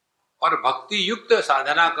 और भक्ति युक्त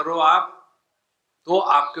साधना करो आप, तो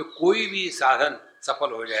आपके कोई भी साधन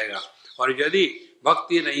सफल हो जाएगा। और यदि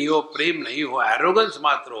भक्ति नहीं हो, प्रेम नहीं हो, एरोगेंस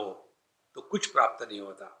मात्र हो, तो कुछ प्राप्त नहीं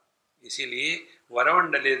होता। इसीलिए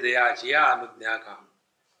वरवंडले दयाचिया अनुज्ञा का।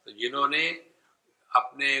 तो जिन्होंने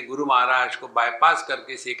अपने गुरु महाराज को बाईपास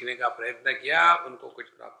करके सीखने का प्रयत्न किया, उनको कुछ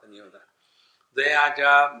प्राप्त नहीं होता।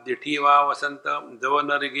 दयाचा दिठीवा वसंत जव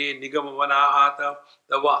नरगे निगम वना आत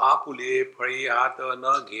तव आपुले फळी हात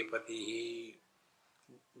न घेपती।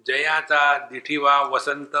 जयाचा दिठीवा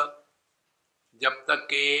वसंत, जब तक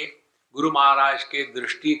के गुरु महाराज के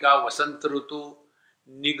दृष्टि का वसंत ऋतु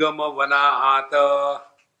निगम वना आत,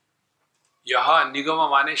 यह निगम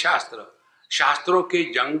माने शास्त्र, शास्त्रों के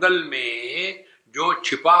जंगल में जो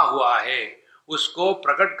छिपा हुआ है उसको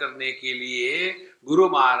प्रकट करने के लिए गुरु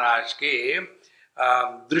महाराज के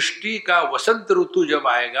दृष्टि का वसंत ऋतु जब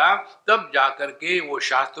आएगा तब जाकर के वो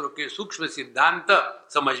शास्त्रों के सूक्ष्म सिद्धांत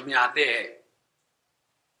समझ में आते हैं।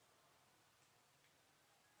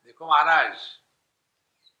 देखो महाराज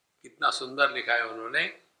कितना सुंदर लिखा है उन्होंने,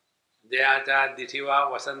 दयाचा दिशिवा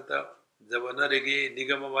वसंत जब न रेगे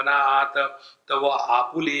निगम वना आत तब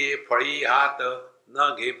आपुले फड़ी हाथ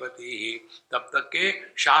न घेपति ही। तब तक के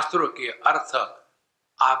शास्त्रों के अर्थ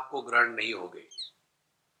आपको ग्रहण नहीं होंगे।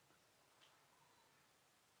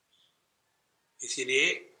 इसीलिए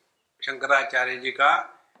शंकराचार्य जी का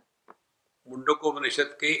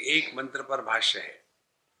मुंडकोपनिषद के एक मंत्र पर भाष्य है।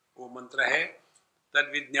 वो मंत्र है तद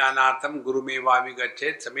विज्ञानार्थम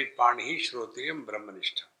गुरुमेवाभिगच्छेत समित पाणि श्रोत्रियम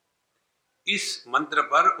ब्रह्मनिष्ठ। इस मंत्र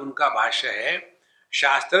पर उनका भाष्य है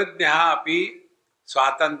शास्त्रज्ञ अपि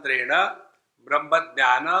स्वातंत्रेण ब्रह्म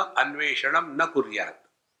ज्ञान अन्वेषणम न कुर्यात्।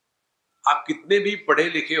 आप कितने भी पढ़े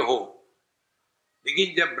लिखे हो,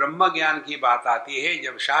 लेकिन जब ब्रह्म ज्ञान की बात आती है,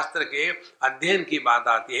 जब शास्त्र के अध्ययन की बात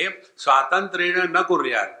आती है, स्वातंत्रेण न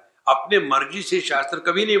कुर्यात्, अपने मर्जी से शास्त्र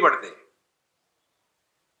कभी नहीं पढ़ते।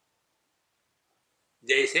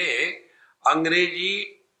 जैसे अंग्रेजी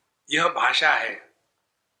यह भाषा है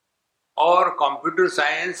और कंप्यूटर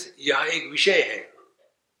साइंस यह एक विषय है।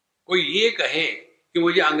 कोई ये कहे कि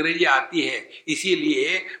मुझे अंग्रेजी आती है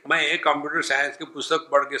इसीलिए मैं कंप्यूटर साइंस की पुस्तक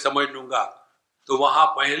पढ़ के समझ लूंगा, तो वहां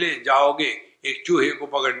पहले जाओगे एक चूहे को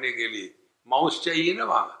पकड़ने के लिए, माउस चाहिए ना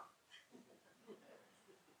वहां।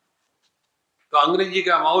 तो अंग्रेजी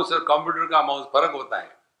का माउस और कंप्यूटर का माउस फर्क होता है।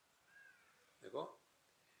 देखो,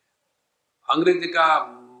 अंग्रेजी का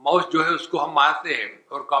माउस जो है उसको हम मारते हैं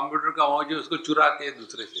और कंप्यूटर का माउस जो उसको चुराते हैं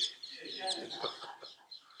दूसरे से।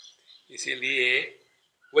 इसीलिए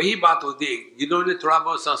वही बात होती है, जिन्होंने थोड़ा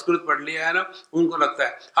बहुत संस्कृत पढ़ लिया है ना, उनको लगता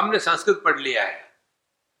है हमने संस्कृत पढ़ लिया है।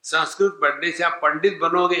 संस्कृत पढ़ने से आप पंडित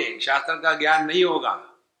बनोगे, शास्त्र का ज्ञान नहीं होगा।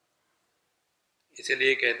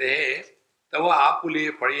 इसलिए कहते हैं तब आप पुलिए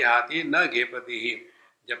फड़ी हाथी न घेपति ही।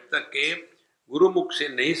 जब तक के गुरुमुख से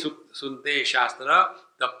नहीं सुनते शास्त्र,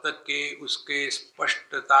 तब तक के उसके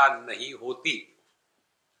स्पष्टता नहीं होती।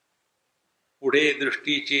 पुढे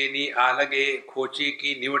दृष्टि चेनी आलगे खोची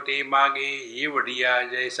की निवटे मागे, ये बढ़िया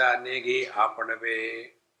जैसा नेगे आपण पे।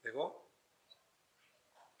 देखो,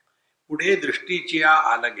 पुढे दृष्टि चिया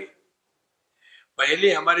आलगे,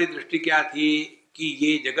 पहले हमारी दृष्टि क्या थी कि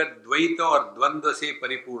ये जगत द्वैत और द्वंद्व से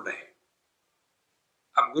परिपूर्ण है।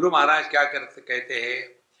 अब गुरु महाराज क्या कहते हैं,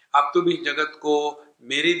 अब तुम इस जगत को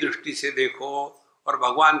मेरी दृष्टि से देखो, और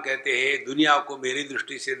भगवान कहते हैं दुनिया को मेरी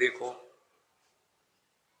दृष्टि से देखो।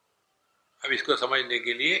 अब इसको समझने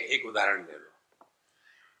के लिए एक उदाहरण ले लो।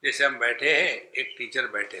 जैसे हम बैठे हैं, एक टीचर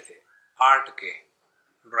बैठे थे आर्ट के,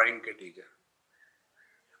 ड्राइंग के टीचर,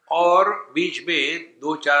 और बीच में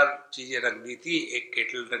दो चार चीजें रख दी थी, एक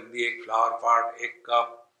केटल रख दी, एक फ्लावर पॉट, एक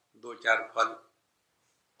कप, दो चार फल,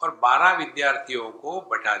 और 12 विद्यार्थियों को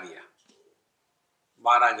बैठा दिया।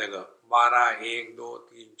 12 जगह, 12, 1, 2,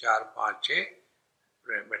 3, 4, 5, 6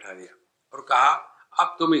 बैठा दिया और कहा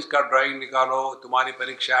अब तुम इसका ड्राइंग निकालो, तुम्हारी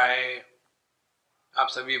परीक्षा है। आप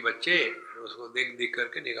सभी बच्चे उसको देख देख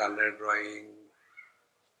करके निकाल रहे ड्राइंग।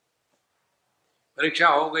 परीक्षा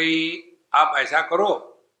हो गई। आप ऐसा करो,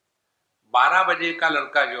 12 बजे का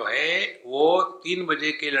लड़का जो है वो 3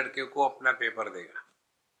 बजे के लड़के को अपना पेपर देगा,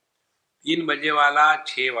 3 बजे वाला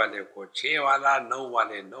 6 वाले को, 6 वाला 9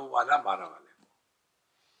 वाले, 9 वाला 12 वाले को,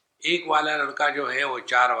 1 वाला लड़का जो है वो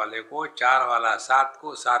 4 वाले को, 4 वाला 7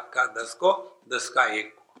 को, 7 का 10 को, 10 का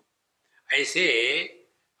 1 को। ऐसे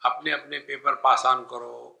अपने अपने पेपर पास ऑन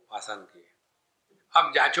करो। पास ऑन किए।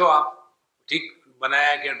 अब जांचो आप ठीक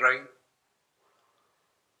बनाया क्या ड्राइंग,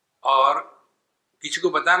 और किसी को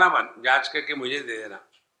बताना मत, जांच करके मुझे दे देना।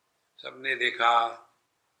 सबने देखा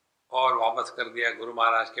और वापस कर दिया, गुरु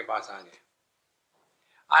महाराज के पास आ गए।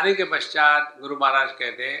 आने के पश्चात गुरु महाराज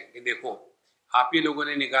कहते हैं कि देखो आप ही लोगों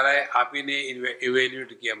ने निकाला है, आप ही ने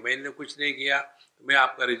इवेल्यूएट किया, मैंने कुछ नहीं किया, तो मैं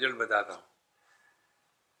आपका रिजल्ट बताता हूँ।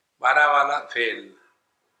 12 वाला फेल,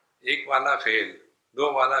 1 वाला फेल,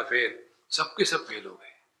 2 वाला फेल, सबके सब फेल हो गए।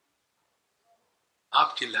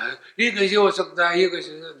 आप चिल्लाए ये कैसे हो सकता है, ये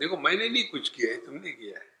कैसे? देखो मैंने नहीं कुछ किया है, तुमने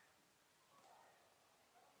किया है।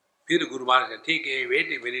 फिर गुरु महाराज ठीक है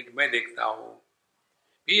वेट ए मिनट, मैं देखता हूं।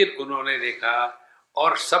 फिर उन्होंने देखा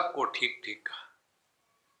और सबको ठीक ठीक कहा।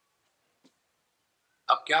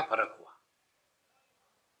 अब क्या फर्क हुआ?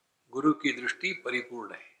 गुरु की दृष्टि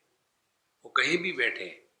परिपूर्ण है, वो कहीं भी बैठे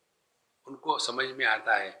उनको समझ में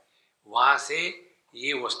आता है वहां से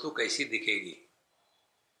ये वस्तु कैसी दिखेगी,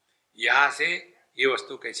 यहां से ये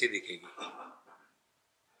वस्तु कैसी दिखेगी।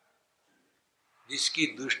 जिसकी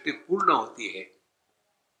दृष्टि पूर्ण होती है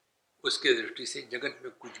उसके दृष्टि से जगत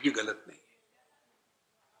में कुछ भी गलत नहीं है।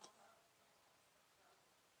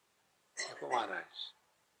 देखो महाराज,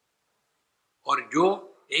 और जो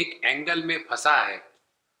एक एंगल में फंसा है,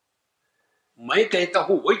 मैं कहता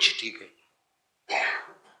हूं वही ठीक है,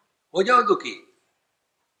 हो जाओ दुखी।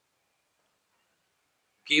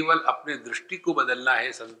 केवल अपने दृष्टि को बदलना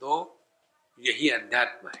है संतो, यही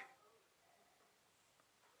अध्यात्म है।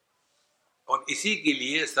 और इसी के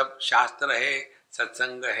लिए सब शास्त्र है,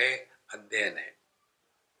 सत्संग है, अध्ययन है।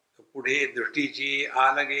 तो पुढे दृष्टीची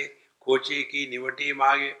आलगे खोची की निवटी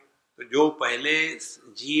मागे, तो जो पहले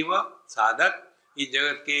जीव साधक इस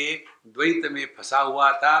जगत के द्वैत में फंसा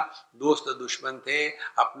हुआ था, दोस्त दुश्मन थे,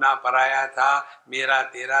 अपना पराया था, मेरा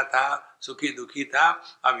तेरा था, सुखी दुखी था,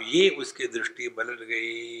 अब ये उसकी दृष्टि पलट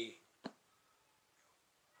गई।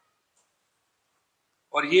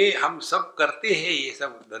 और ये हम सब करते हैं ये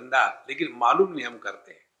सब धंधा, लेकिन मालूम नहीं हम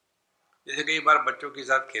करते हैं। जैसे कई बार बच्चों के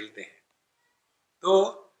साथ खेलते हैं तो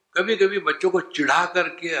कभी कभी बच्चों को चिढ़ा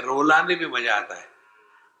करके रुलाने में मजा आता है।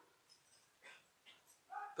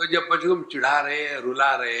 तो जब बच्चों को हम चिढ़ा रहे हैं,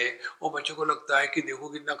 रुला रहे हैं, वो बच्चों को लगता है कि देखो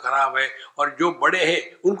कितना खराब है, और जो बड़े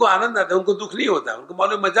हैं उनको आनंद आता है, उनको दुख नहीं होता, उनको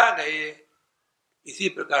मालूम मजाक है ये। इसी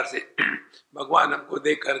प्रकार से भगवान हमको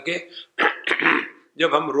देख करके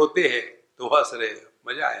जब हम रोते हैं तो हंस रहे,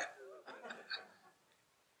 मजा आया।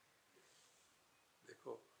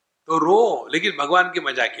 देखो, तो रो, लेकिन भगवान के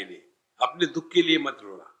मजा के लिए, अपने दुख के लिए मत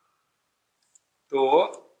रोना। तो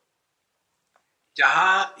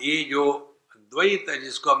जहां ये जो द्वैत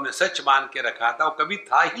जिसको हमने सच मान के रखा था वो कभी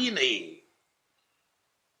था ही नहीं।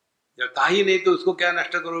 जब था ही नहीं तो उसको क्या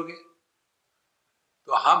नष्ट करोगे?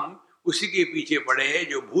 तो हम उसी के पीछे पड़े हैं।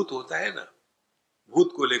 जो भूत होता है ना,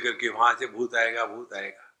 भूत को लेकर के वहां से भूत आएगा, भूत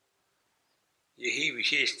आएगा। यही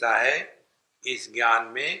विशेषता है इस ज्ञान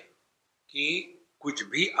में कि कुछ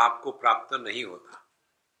भी आपको प्राप्त नहीं होता,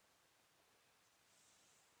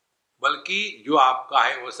 बल्कि जो आपका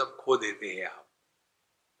है वो सब खो देते हैं आप,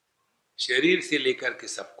 शरीर से लेकर के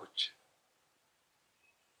सब कुछ।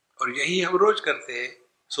 और यही हम रोज करते हैं।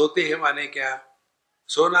 सोते हैं माने क्या?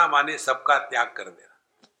 सोना माने सबका त्याग कर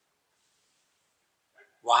देना।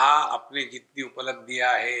 वहां अपने जितनी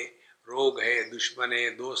उपलब्धियां है, रोग है, दुश्मन है,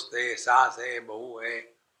 दोस्त है, सास है, बहू है,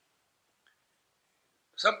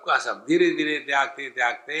 सबका सब धीरे धीरे त्यागते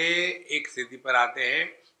त्यागते एक स्थिति पर आते हैं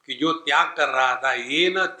कि जो त्याग कर रहा था, ये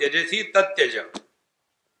न त्यजसी तत्यज,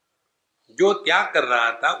 जो त्याग कर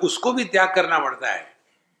रहा था उसको भी त्याग करना पड़ता है।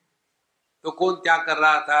 तो कौन त्याग कर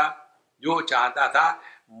रहा था? जो चाहता था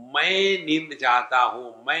मैं नींद चाहता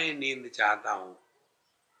हूं, मैं नींद चाहता हूं।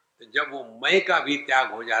 तो जब वो मैं का भी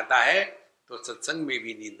त्याग हो जाता है तो सत्संग में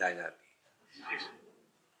भी नींद आ जाती है।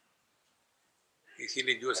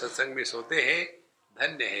 इसीलिए जो सत्संग में सोते हैं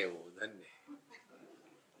धन्य है, वो धन्य है।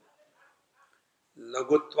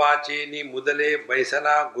 लघुत्वाचे मुदले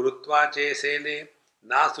बैसला गुरुत्वाचे सेले,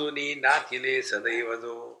 ना सुनी ना थिले सदैव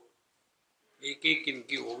दो। एक एक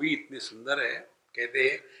इनकी वो भी इतनी सुंदर है। कहते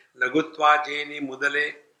हैं लघुत्वाचे मुदले,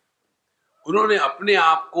 उन्होंने अपने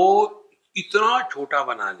आप को इतना छोटा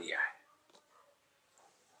बना लिया है।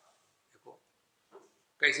 देखो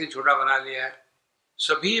कैसे छोटा बना लिया है।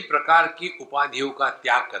 सभी प्रकार की उपाधियों का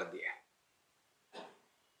त्याग कर दिया है।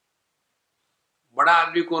 बड़ा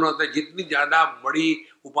आदमी कौन होता है? जितनी ज्यादा बड़ी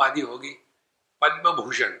उपाधि होगी, पद्म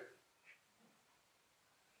भूषण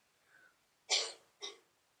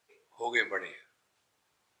हो गए बड़े,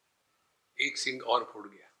 एक सिंह और फूट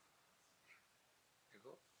गया।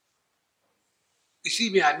 देखो इसी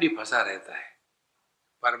में आदमी फंसा रहता है।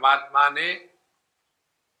 परमात्मा ने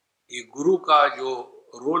ये गुरु का जो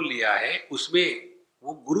रोल लिया है उसमें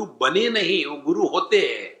वो गुरु बने नहीं, वो गुरु होते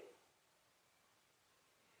हैं।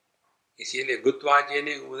 इसीलिए गुरुत्वाचे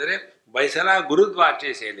ने उधरे बैसला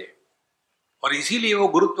गुरुत्वाचे से ले, और इसीलिए वो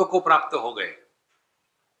गुरुत्व को प्राप्त हो गए।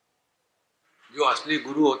 जो असली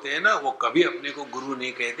गुरु होते हैं ना, वो कभी अपने को गुरु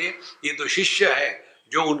नहीं कहते। ये तो शिष्य है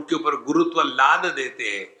जो उनके ऊपर गुरुत्व लाद देते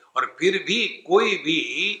हैं। और फिर भी कोई भी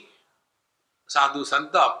साधु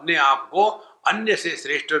संत अपने आप को अन्य से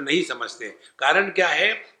श्रेष्ठ नहीं समझते। कारण क्या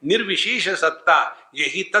है? निर्विशेष सत्ता,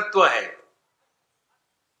 यही तत्व है।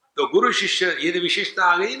 तो गुरु शिष्य ये विशेषता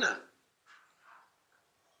आ गई ना।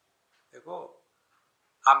 देखो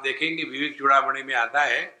आप देखेंगे विवेक चूड़ामणि में आता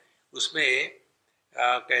है, उसमें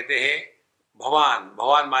कहते हैं भगवान,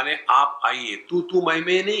 भगवान माने आप आइए, तू मैं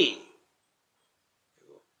नहीं।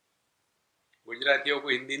 गुजरातियों को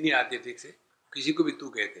हिंदी नहीं आती ठीक से, किसी को भी तू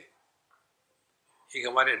कहते। एक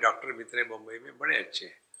हमारे डॉक्टर मित्र है बम्बई में, बड़े अच्छे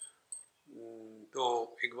हैं।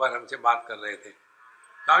 तो एक बार हमसे बात कर रहे थे,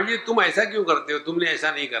 कहा जी तुम ऐसा क्यों करते हो, तुमने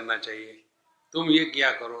ऐसा नहीं करना चाहिए, तुम ये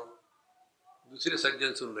क्या करो। दूसरे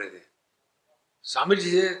सज्जन सुन रहे थे। स्वामी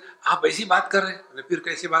जी से आप ऐसी बात कर रहे हैं, फिर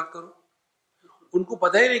कैसे बात करो। उनको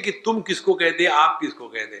पता ही नहीं कि तुम किसको कहते, आप किसको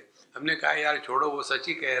कहते। हमने कहा यार छोड़ो, वो सच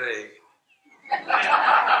ही कह रहे हैं।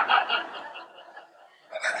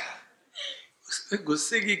 उसमें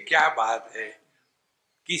गुस्से की क्या बात है।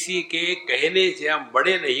 किसी के कहने से हम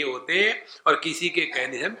बड़े नहीं होते और किसी के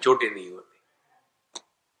कहने से हम छोटे नहीं होते।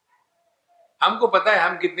 हमको पता है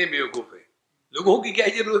हम कितने बेवकूफ हैं, लोगों की क्या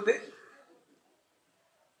जरूरत है।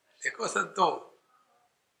 देखो संतों,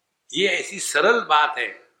 ये ऐसी सरल बात है।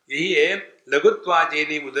 यही है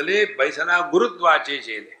लघुत्वाचे मुदले बैसना गुरुत्वाचे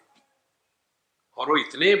चेले। और वो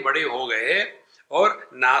इतने बड़े हो गए। और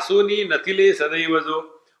नासुनी नथिले सदैव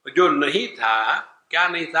जो नहीं था, क्या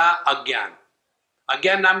नहीं था? अज्ञान।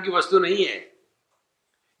 अज्ञान नाम की वस्तु नहीं है।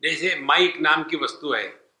 जैसे माइक नाम की वस्तु है,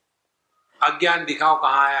 अज्ञान दिखाओ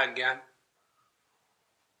कहाँ है अज्ञान?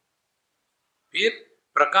 फिर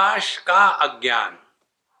प्रकाश का अज्ञान,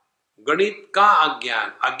 गणित का अज्ञान,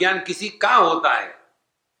 अज्ञान किसी का होता है।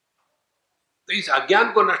 तो इस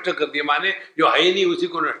अज्ञान को नष्ट कर दिया, माने जो है नहीं उसी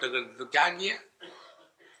को नष्ट कर दिया। तो क्या किया?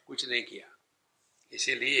 कुछ नहीं किया।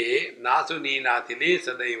 इसीलिए नासुनी नाथिले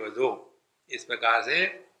सदैव जो, इस प्रकार से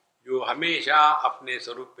जो हमेशा अपने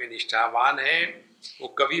स्वरूप में निष्ठावान है वो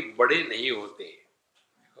कभी बड़े नहीं होते।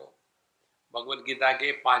 भगवद गीता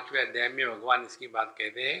के 5वें अध्याय में भगवान इसकी बात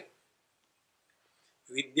कहते हैं,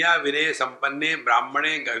 विद्या विनय संपन्ने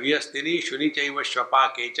ब्राह्मणे गव्यस्तिनि शुनि चैव श्वपा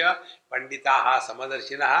केच पंडिताः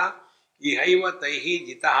समदर्शिनः इहैव तैः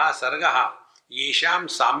जितः सर्गः येषां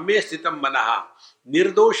साम्ये स्थितं मनः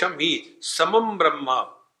निर्दोषं हि समं ब्रह्म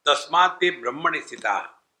तस्मात् ते ब्रह्मणि स्थिताः।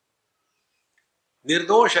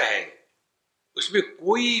 निर्दोष है, उसमें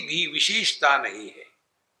कोई भी विशेषता नहीं है।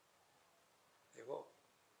 देखो,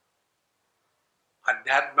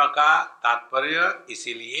 अध्यात्म का तात्पर्य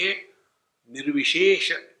इसीलिए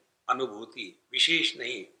निर्विशेष अनुभूति, विशेष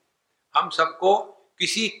नहीं। हम सबको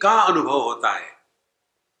किसी का अनुभव होता है,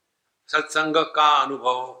 सत्संग का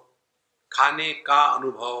अनुभव, खाने का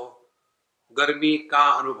अनुभव, गर्मी का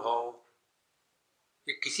अनुभव,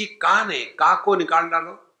 ये किसी का नहीं, का को निकाल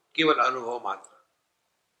डालो, केवल अनुभव मात्र।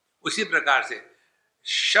 उसी प्रकार से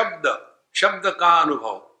शब्द, शब्द का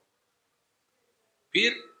अनुभव,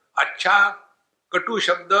 फिर अच्छा कटु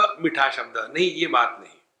शब्द, मीठा शब्द नहीं, ये बात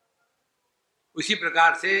नहीं। उसी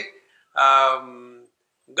प्रकार से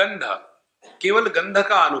गंध, केवल गंध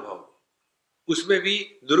का अनुभव, उसमें भी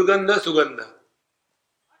दुर्गंध सुगंध।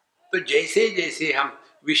 तो जैसे जैसे हम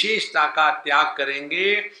विशेषता का त्याग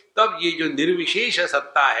करेंगे तब ये जो निर्विशेष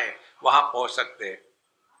सत्ता है वहां पहुंच सकते हैं।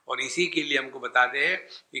 और इसी के लिए हमको बताते हैं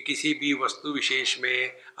कि किसी भी वस्तु विशेष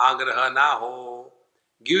में आग्रह ना हो।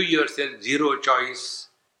 Give yourself zero choice.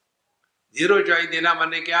 Zero choice देना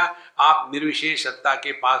माने क्या? आप निर्विशेष सत्ता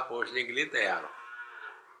के पास पहुंचने के लिए तैयार हो।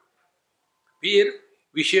 फिर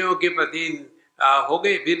विषयों के प्रति हो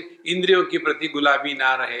गए, फिर इंद्रियों के प्रति गुलाबी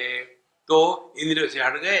ना रहे, तो इंद्रियों से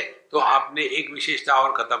हट गए तो आपने एक विशेषता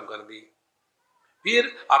और खत्म कर दी। फिर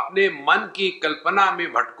अपने मन की कल्पना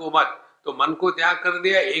में भटको मत, तो मन को त्याग कर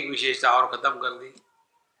दिया, एक विशेषता और खत्म कर दी।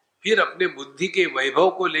 फिर अपने बुद्धि के वैभव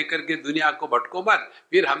को लेकर के दुनिया को भटको मत,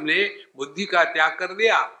 फिर हमने बुद्धि का त्याग कर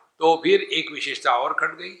दिया तो फिर एक विशेषता और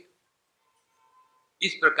खट गई।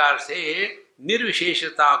 इस प्रकार से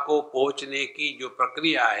निर्विशेषता को पहुंचने की जो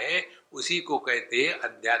प्रक्रिया है उसी को कहते हैं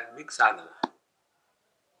आध्यात्मिक साधना।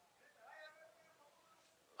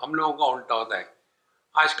 हम लोगों का उल्टा होता है।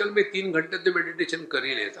 आजकल मैं 3 घंटे तो मेडिटेशन कर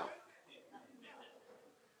ही लेता हूं।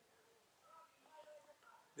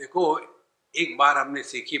 देखो, एक बार हमने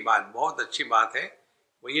सीखी बात, बहुत अच्छी बात है,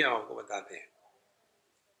 वही हम आपको बताते हैं।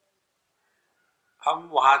 हम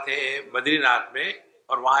वहां थे बद्रीनाथ में,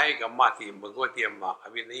 और वहां एक अम्मा थी, भगवती अम्मा,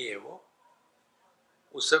 अभी नहीं है वो।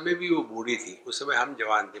 उस समय भी वो बूढ़ी थी, उस समय हम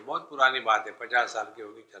जवान थे। बहुत पुरानी बात है, 50 साल की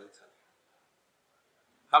होगी, 40 साल।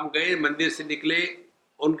 हम गए, मंदिर से निकले,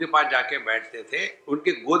 उनके पास जाके बैठते थे,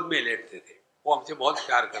 उनके गोद में लेटते थे। वो हमसे बहुत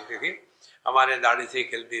प्यार करती थी, हमारे दाढ़ी से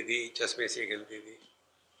खेलती थी, चश्मे से खेलती थी।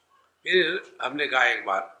 फिर हमने कहा एक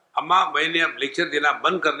बार, अम्मा मैंने अब लेक्चर देना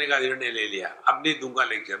बंद करने का निर्णय ले लिया, अब नहीं दूंगा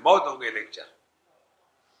लेक्चर, बहुत हो गए लेक्चर।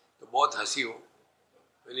 तो बहुत हंसी हो।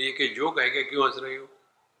 मैंने ये कि जोक है कि क्यों हंस रही हो?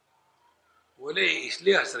 बोले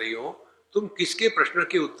इसलिए हंस रही हो, तुम किसके प्रश्न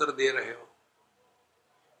के उत्तर दे रहे हो?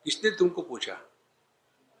 किसने तुमको पूछा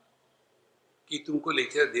कि तुमको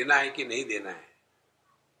लेक्चर देना है कि नहीं देना है?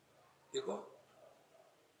 देखो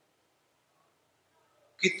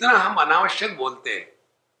कितना हम अनावश्यक बोलते हैं।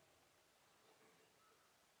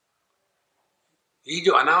 ये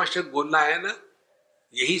जो अनावश्यक बोलना है ना,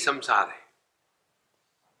 यही संसार है।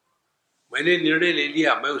 मैंने निर्णय ले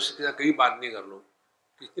लिया, मैं उसके साथ कभी बात नहीं कर लूं।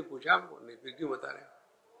 किसने पूछा आपको? नहीं, फिर क्यों बता रहे?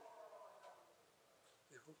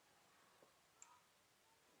 देखो,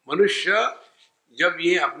 मनुष्य जब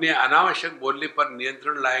ये अपने अनावश्यक बोलने पर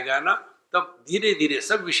नियंत्रण लाएगा ना, तब धीरे धीरे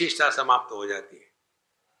सब विशेषता समाप्त हो जाती है।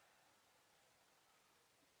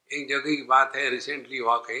 एक जगह की बात है, रिसेंटली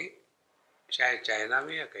हुआ कहीं, शायद चाइना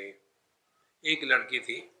में या कहीं, एक लड़की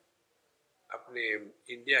थी, अपने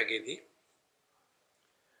इंडिया की थी।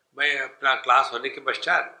 मैं अपना क्लास होने के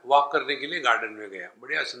पश्चात वॉक करने के लिए गार्डन में गया,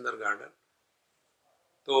 बढ़िया सुंदर गार्डन।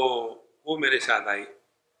 तो वो मेरे साथ आई।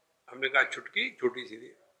 हमने कहा छुटकी, छोटी सी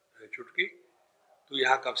थी, छुटकी तू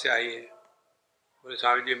यहाँ कब से आई है? बोले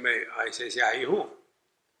स्वामी जी मैं ऐसे ऐसे आई हूँ।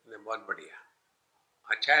 बहुत बढ़िया।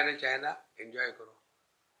 अच्छा है ना, चाहे ना, एंजॉय करो।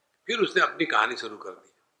 फिर उसने अपनी कहानी शुरू कर दी,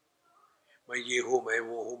 मैं ये हूँ, मैं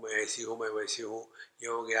वो हूँ, मैं ऐसी हूँ, मैं वैसी हूँ, ये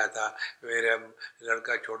हो गया था, मेरा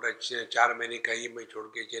लड़का छोटा 4 महीने का ही मैं छोड़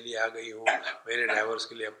के चली आ गई हूँ, मैंने डाइवोर्स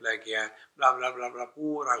के लिए अप्लाई किया, ब्ला ब्ला ब्ला ब्ला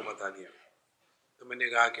पूरा बता दिया। तो मैंने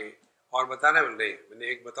कहा कि और बताना?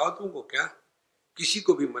 मैंने एक बताओ तुमको, क्या किसी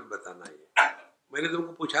को भी मत बताना, ये मैंने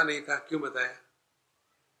तुमको पूछा नहीं था, क्यों बताया?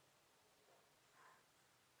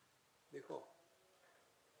 देखो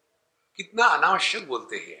कितना अनावश्यक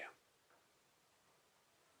बोलते हैं।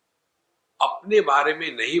 अपने बारे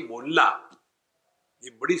में नहीं बोलना ये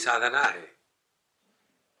बड़ी साधना है,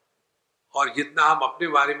 और जितना हम अपने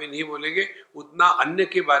बारे में नहीं बोलेंगे उतना अन्य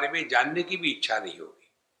के बारे में जानने की भी इच्छा नहीं होगी।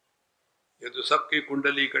 ये तो सबकी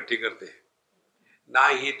कुंडली इकट्ठी करते हैं। ना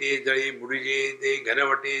ही ते जड़े मुड़िजे दे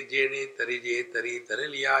घनवटे जेने तरिजे तरी तर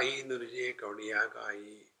लिया ही नुरजे कौड़िया का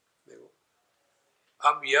ही। देखो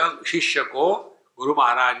अब यह शिष्य को गुरु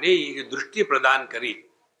महाराज ने ये दृष्टि प्रदान करी,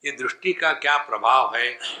 ये दृष्टि का क्या प्रभाव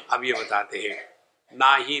है अब ये बताते हैं।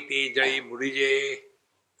 ना ही ते जड़े मुड़िजे,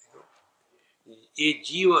 ये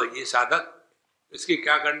जीव, ये साधक, इसकी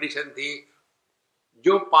क्या कंडीशन थी?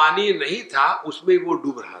 जो पानी नहीं था उसमें वो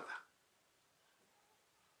डूब रहा था।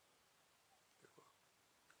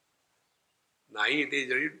 ना ही ते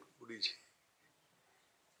जड़ी बुरी छे,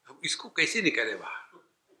 हम इसको कैसे निकाले बाहर?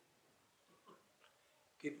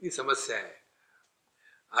 कितनी समस्या है।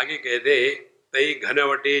 आगे कहते तई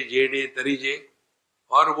घनवटे जेड़े तरीजे,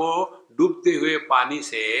 और वो डूबते हुए पानी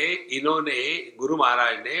से इन्होंने, गुरु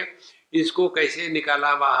महाराज ने इसको कैसे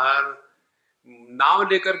निकाला बाहर? नाव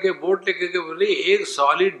लेकर के, बोट लेकर के बोले, एक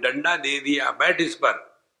सॉलिड डंडा दे दिया, बैठ इस पर।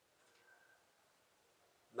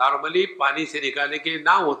 नॉर्मली पानी से निकालने के लिए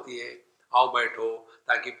नाव होती है, आओ बैठो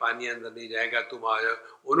ताकि पानी अंदर नहीं जाएगा, तुम आ जाओ।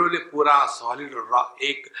 उन्होंने पूरा सॉलिड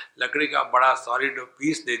एक लकड़ी का बड़ा सॉलिड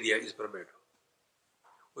पीस दे दिया, इस पर बैठो।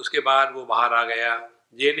 उसके बाद वो बाहर आ गया,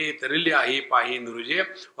 जेने तरिल्या ही पाही नुरुजे,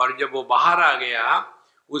 और जब वो बाहर आ गया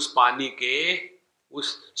उस पानी के,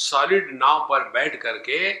 उस सॉलिड नाव पर बैठ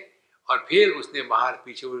करके, और फिर उसने बाहर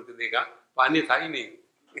पीछे उड़ के देखा, पानी था ही नहीं।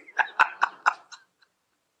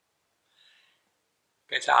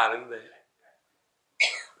 कैसा आनंद है।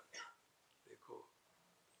 देखो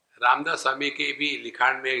रामदास स्वामी के भी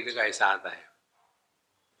लिखाण में एक जगह ऐसा आता है,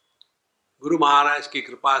 गुरु महाराज की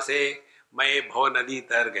कृपा से मैं भव नदी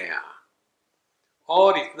तर गया,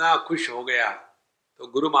 और इतना खुश हो गया तो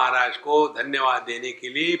गुरु महाराज को धन्यवाद देने के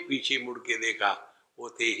लिए पीछे मुड़ के देखा, वो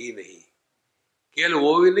थे ही नहीं। केवल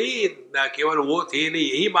वो भी नहीं, केवल वो थे नहीं,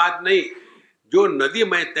 यही बात नहीं, जो नदी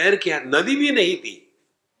मैं तैर किया, नदी भी नहीं थी।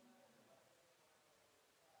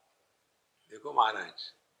 देखो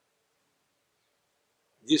महाराज,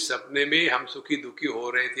 जिस सपने में हम सुखी दुखी हो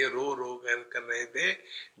रहे थे, रो रो कर रहे थे,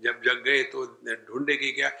 जब जग गए तो ढूंढे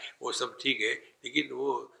कि क्या, वो सब ठीक है, लेकिन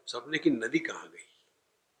वो सपने की नदी कहाँ गई?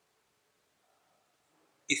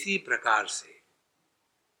 इसी प्रकार से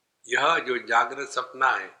यह जो जागृत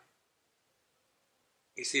सपना है,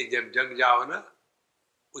 इसे जब जग जाओ ना,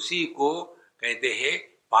 उसी को कहते हैं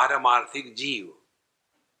पारमार्थिक जीव।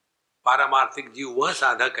 पारमार्थिक जीव वह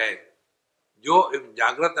साधक है जो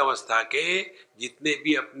जागृत अवस्था के जितने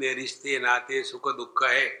भी अपने रिश्ते नाते सुख दुख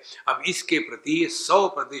है, अब इसके प्रति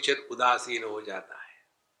 100% उदासीन हो जाता है।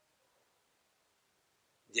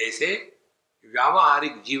 जैसे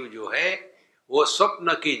व्यावहारिक जीव जो है वो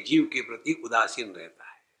स्वप्न के जीव के प्रति उदासीन रहता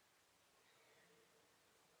है।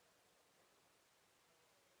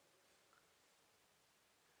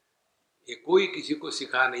 ये कोई किसी को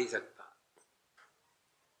सिखा नहीं सकता।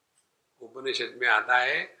 उपनिषद में आता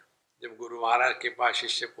है, जब गुरु महाराज के पास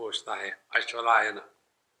शिष्य पहुंचता है, अश्वलायन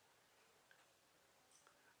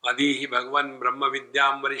अधि ही भगवन ब्रह्म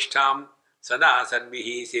विद्याम वरिष्ठाम सदा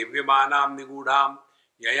सद्भिः सेव्यमानाम निगूढ़ाम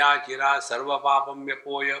यया चिरा सर्व पापम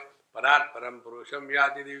व्यपोय परात् परम पुरुषम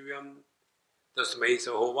याति दिव्यम तस्मै स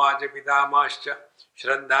होवाच पितामहश्च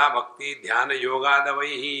श्रद्धा भक्ति ध्यान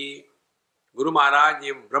योगादवैहि। गुरु महाराज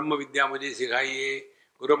ये ब्रह्म विद्या मुझे सिखाइए।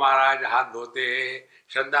 गुरु महाराज हाथ धोते हैं,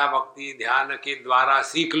 श्रद्धा भक्ति ध्यान के द्वारा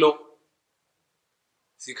सीख लो,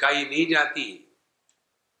 सिखाई नहीं जाती।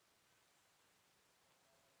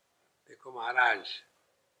 देखो महाराज,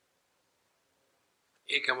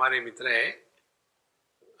 एक हमारे मित्र है,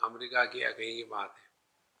 अमेरिका की या कहीं की बात है,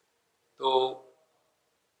 तो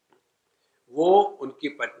वो, उनकी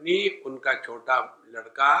पत्नी, उनका छोटा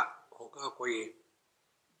लड़का होगा कोई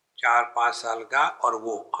 4-5 साल का, और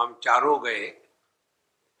वो, हम चारों गए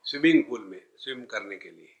स्विमिंग पूल में स्विम करने के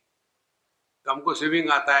लिए। तो हमको स्विमिंग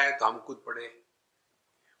आता है तो हम कूद पड़े,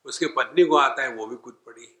 उसके पत्नी को आता है वो भी कूद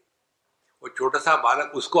पड़ी, वो छोटा सा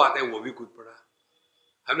बालक उसको आता है वो भी कूद पड़ा।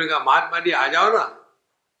 हमने कहा महात्मा जी आ जाओ ना,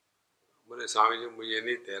 बोले स्वामी जी मुझे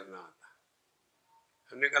नहीं तैरना आता।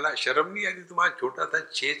 हमने कहा शर्म नहीं आती, तुम्हारा छोटा था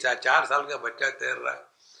 4 साल का बच्चा तैर रहा है।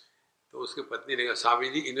 तो उसकी पत्नी ने कहा स्वामी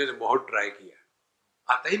जी इन्होंने बहुत ट्राई किया,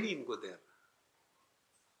 आता ही नहीं इनको तैरना,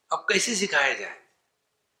 अब कैसे सिखाया जाए?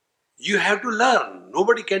 You have to learn,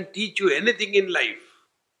 nobody can teach you anything in life.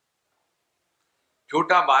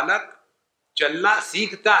 छोटा बालक चलना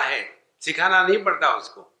सीखता है, सिखाना नहीं पड़ता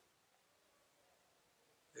उसको।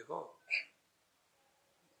 देखो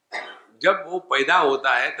जब वो पैदा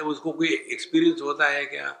होता है तब उसको कोई एक्सपीरियंस होता है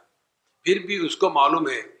क्या? फिर भी उसको मालूम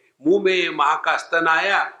है मुंह में मां का स्तन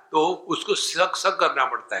आया तो उसको सक सक करना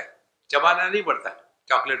पड़ता है, चबाना नहीं पड़ता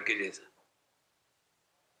चॉकलेट के जैसा।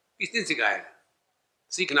 किसने सिखाया?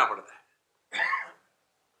 सीखना पड़ता है।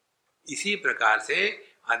 इसी प्रकार से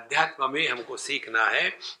अध्यात्म में हमको सीखना है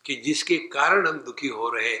कि जिसके कारण हम दुखी हो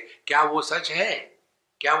रहे, क्या वो सच है?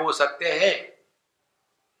 क्या वो सत्य है?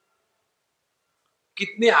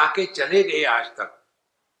 कितने आके चले गए आज तक।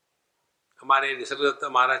 हमारे निसर्गदत्त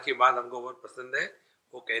महाराज की बात हमको बहुत पसंद है।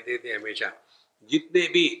 वो कहते थे हमेशा, जितने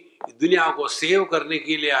भी दुनिया को सेव करने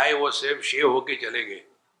के लिए आए वो सेव होके चले गए।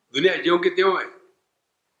 दुनिया ज्यों की त्यों है।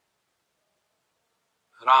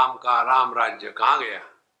 राम का राम राज्य कहां गया?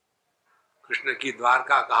 कृष्ण की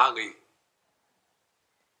द्वारका कहां गई?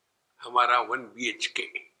 हमारा 1 BHK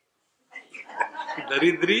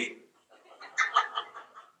दरिद्री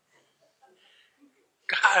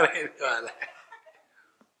कहां रहने वाला है?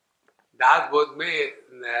 दास बोध में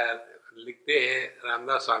लिखते हैं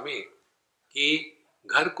रामदास स्वामी कि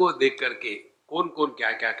घर को देख करके कौन कौन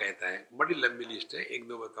क्या क्या कहता है। बड़ी लंबी लिस्ट है,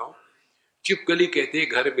 1-2 बताओ। चिपकली कहते हैं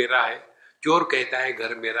घर मेरा है, चोर कहता है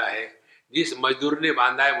घर मेरा है, जिस मजदूर ने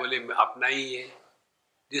बांधा है बोले अपना ही है,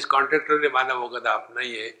 जिस कॉन्ट्रैक्टर ने बांधा वो कहता अपना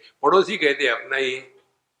ही है, पड़ोसी कहते अपना ही है,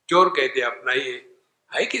 चोर कहते अपना ही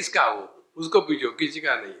है किसका वो? उसको पूछो, किसी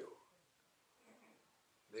का नहीं हो।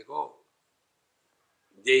 देखो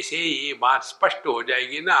जैसे ये बात स्पष्ट हो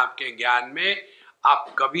जाएगी ना आपके ज्ञान में,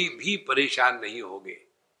 आप कभी भी परेशान नहीं होगे।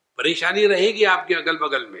 परेशानी रहेगी आपके अगल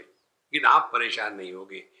बगल में, लेकिन आप परेशान नहीं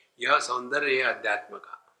होगे। यह सौंदर्य है अध्यात्म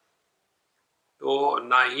का। तो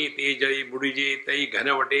नाही ते जय बुढ़ीजे तई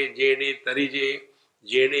घनवटे जेने तरिजे,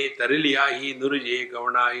 जेने तरिलिया ही नुरजे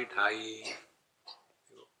गवनाई ठाई।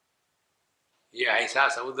 ये ऐसा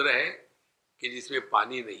समुद्र है कि जिसमें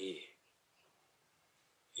पानी नहीं है।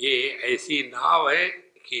 ये ऐसी नाव है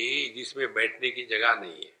कि जिसमें बैठने की जगह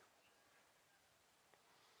नहीं है,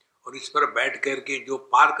 और इस पर बैठ करके जो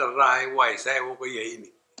पार कर रहा है वो ऐसा है, वो कोई है ही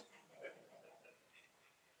नहीं,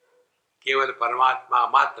 केवल परमात्मा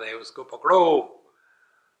मात्र है, उसको पकड़ो।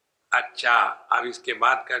 अच्छा, अब इसके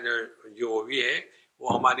बाद का जो ओवी है वो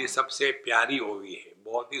हमारी सबसे प्यारी ओवी है,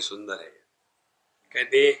 बहुत ही सुंदर है।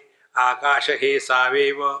 कहते आकाश हे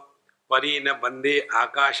सावेव परी न बंदे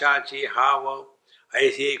आकाशाची हाव,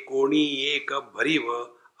 ऐसे कोणी एक भरीव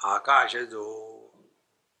आकाश जो।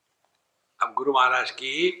 अब गुरु महाराज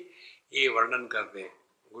की ये वर्णन करते हैं।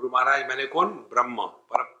 गुरु महाराज मैंने कौन? ब्रह्म,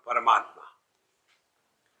 परमात्मा।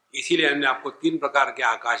 इसीलिए हमने आपको 3 प्रकार के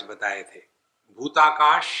आकाश बताए थे।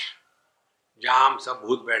 भूताकाश जहां हम सब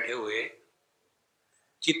भूत बैठे हुए,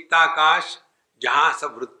 चित्ताकाश जहां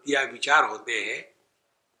सब वृत्तियां विचार होते हैं,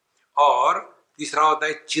 और तीसरा होता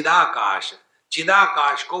है चिदाकाश।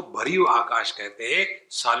 चिदाकाश को भरीव आकाश कहते हैं,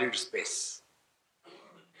 सॉलिड स्पेस।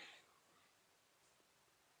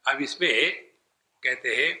 अब इसमें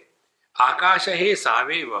कहते हैं आकाश है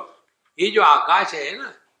सावेव। ये जो आकाश है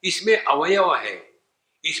ना, इसमें अवयव है,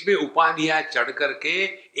 इसमें उपाधियां चढ़ करके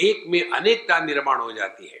एक में अनेकता निर्माण हो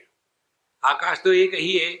जाती है। आकाश तो एक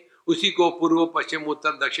ही है, उसी को पूर्व पश्चिम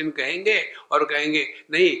उत्तर दक्षिण कहेंगे, और कहेंगे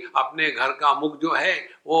नहीं अपने घर का मुख जो है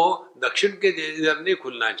वो दक्षिण के इधर नहीं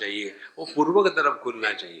खुलना चाहिए, वो पूर्व की तरफ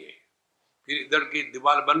खुलना चाहिए। फिर इधर की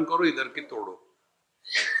दीवार बंद करो, इधर की तोड़ो,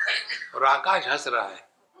 और आकाश हंस रहा है।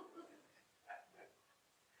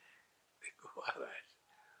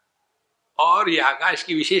 और ये आकाश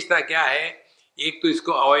की विशेषता क्या है? एक तो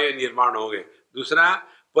इसको अवयव निर्माण हो गए, दूसरा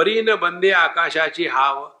परी न बंदे आकाशाची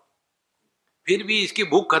हाव, फिर भी इसकी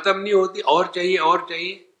भूख खत्म नहीं होती, और चाहिए और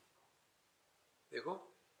चाहिए।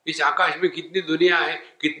 देखो इस आकाश में कितनी दुनिया है,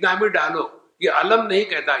 कितना भी डालो, ये अलम नहीं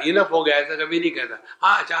कहता इनफ हो गया, ऐसा कभी नहीं कहता।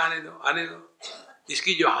 हाँ अच्छा आने दो आने दो।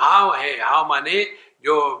 इसकी जो हाव है, हाव माने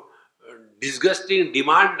जो डिस्गस्टिंग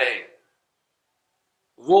डिमांड है,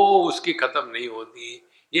 वो उसकी खत्म नहीं होती।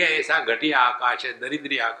 ये ऐसा घटिया आकाश है,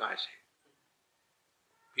 दरिद्री आकाश है।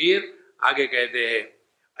 फिर आगे कहते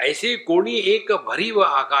हैं ऐसे कोणी एक भरी व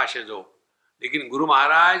आकाश जो। लेकिन गुरु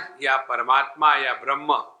महाराज या परमात्मा या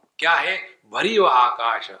ब्रह्म क्या है? भरी व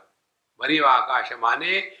आकाश। भरी व आकाश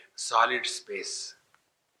माने सॉलिड स्पेस।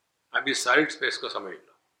 अभी सॉलिड स्पेस को समझ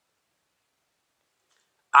लो।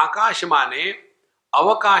 आकाश माने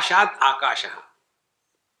अवकाशात आकाश,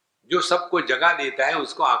 जो सबको जगह देता है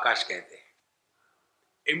उसको आकाश कहते हैं।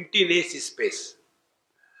 एम्प्टीनेस स्पेस,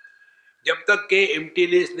 जब तक के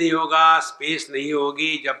एम्प्टीनेस नहीं होगा, स्पेस नहीं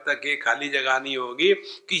होगी, जब तक के खाली जगह नहीं होगी,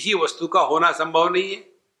 किसी वस्तु का होना संभव नहीं है।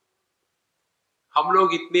 हम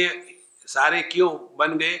लोग इतने सारे क्यों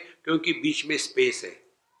बन गए? क्योंकि बीच में स्पेस है।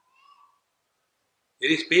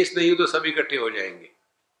 यदि स्पेस नहीं हो तो सब इकट्ठे हो जाएंगे।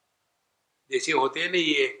 जैसे होते हैं ना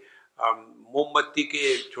ये मोमबत्ती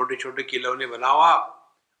के छोटे छोटे खिलौने बनाओ आप,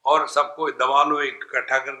 और सबको दबा लो,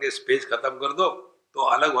 इकट्ठा करके स्पेस खत्म कर दो, तो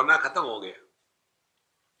अलग होना खत्म हो गया।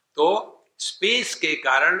 तो स्पेस के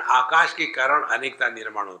कारण, आकाश के कारण अनेकता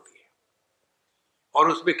निर्माण होती है, और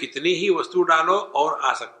उसमें कितनी ही वस्तु डालो और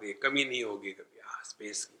आ सकती है, कमी नहीं होगी कभी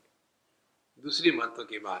स्पेस की। दूसरी महत्व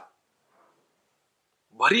की बात,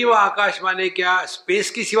 भरी हुआ आकाश माने क्या? स्पेस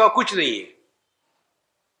की सिवा कुछ नहीं है।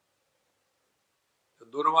 तो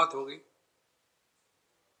दोनों बात हो गई।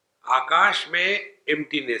 आकाश में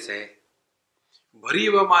एम्प्टीनेस है, भरी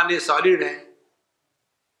हुआ माने सॉलिड है।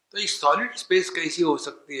 तो इस सॉलिड स्पेस कैसी हो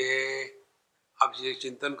सकती है? आप इसे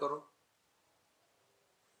चिंतन करो।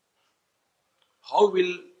 How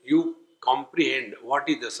will you comprehend what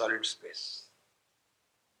is the solid space?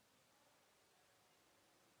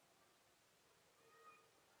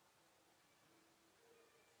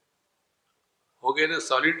 हो गया ना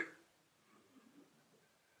सॉलिड।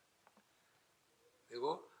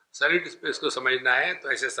 देखो, सॉलिड स्पेस को समझना है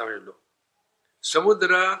तो ऐसे समझ लो,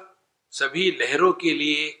 समुद्र सभी लहरों के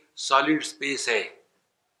लिए सॉलिड स्पेस है।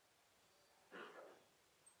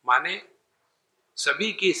 माने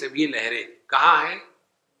सभी की सभी लहरें कहाँ है?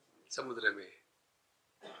 समुद्र में।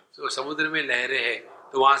 तो समुद्र में लहरें हैं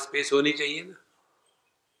तो वहां स्पेस होनी चाहिए ना।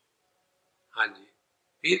 हाँ जी।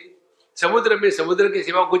 फिर समुद्र में समुद्र के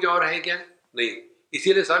सिवा कुछ और है क्या? नहीं,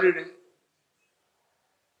 इसीलिए सॉलिड है।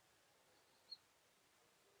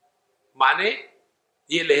 माने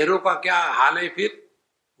ये लहरों का क्या हाल है? फिर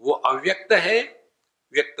वो अव्यक्त है,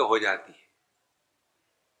 व्यक्त हो जाती है।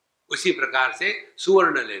 उसी प्रकार से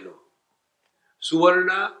सुवर्ण ले लो,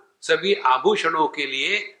 सुवर्ण सभी आभूषणों के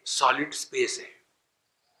लिए सॉलिड स्पेस है,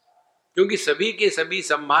 क्योंकि सभी के सभी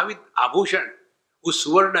संभावित आभूषण उस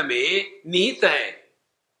सुवर्ण में निहित है,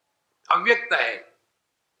 अव्यक्त है।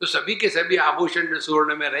 तो सभी के सभी आभूषण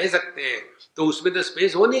सुवर्ण में रह सकते हैं, तो उसमें तो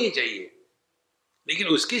स्पेस होनी ही चाहिए। लेकिन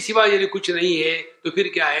उसके सिवा यदि कुछ नहीं है तो फिर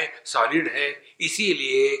क्या है? सॉलिड है।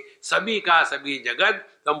 इसीलिए सभी का सभी जगत,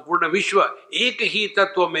 संपूर्ण विश्व एक ही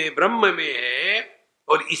तत्व में, ब्रह्म में है,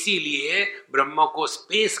 और इसीलिए ब्रह्म को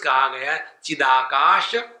स्पेस कहा गया,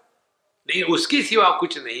 चिदाकाश। लेकिन उसके सिवा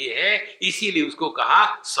कुछ नहीं है, इसीलिए उसको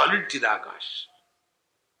कहा सॉलिड चिदाकाश।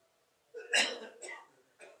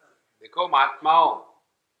 देखो महात्माओं,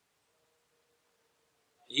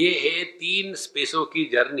 ये है 3 स्पेसों की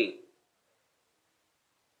जर्नी।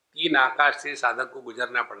 3 आकाश से साधक को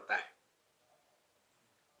गुजरना पड़ता है।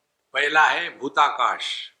 पहला है भूताकाश,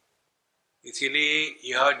 इसीलिए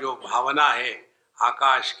यह जो भावना है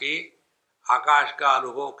आकाश की, आकाश का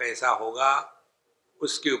अनुभव कैसा होगा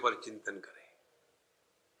उसके ऊपर चिंतन करें।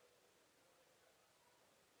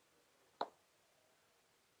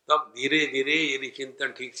 तब धीरे धीरे यदि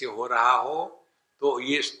चिंतन ठीक से हो रहा हो तो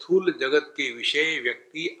ये स्थूल जगत के विषय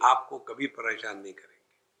व्यक्ति आपको कभी परेशान नहीं करेंगे।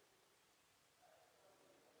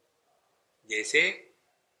 जैसे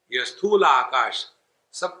यह स्थूल आकाश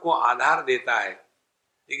सबको आधार देता है,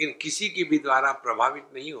 लेकिन किसी के भी द्वारा प्रभावित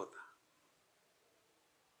नहीं होता,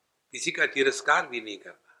 किसी का तिरस्कार भी नहीं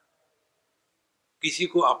करता, किसी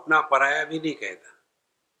को अपना पराया भी नहीं कहता।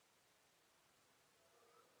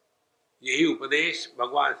 यही उपदेश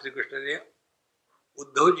भगवान श्री कृष्ण ने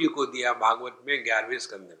उद्धव जी को दिया भागवत में 11वें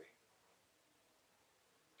स्कंद में।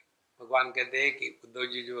 भगवान कहते हैं कि उद्धव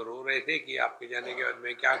जी जो रो रहे थे कि आपके जाने के बाद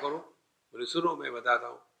मैं क्या करूं, बोले सुनो मैं बताता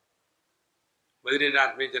हूं।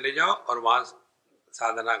 बद्रीनाथ में चले जाओ और वहां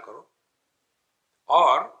साधना करो,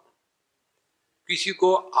 और किसी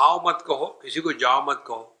को आओ मत कहो, किसी को जाओ मत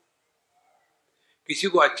कहो, किसी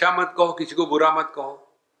को अच्छा मत कहो, किसी को बुरा मत कहो।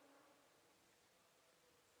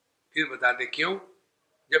 फिर बताते क्यों?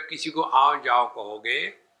 जब किसी को आओ जाओ कहोगे,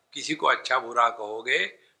 किसी को अच्छा बुरा कहोगे,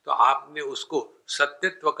 तो आपने उसको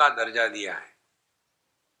सत्यत्व का दर्जा दिया है।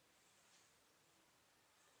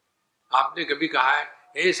 आपने कभी कहा है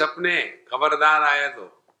ए सपने खबरदार आया तो,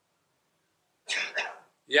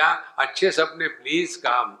 या अच्छे सपने प्लीज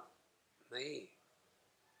काम नहीं,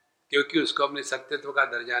 क्योंकि उसको हमने सत्यत्व का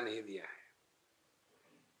दर्जा नहीं दिया है।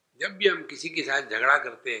 जब भी हम किसी के साथ झगड़ा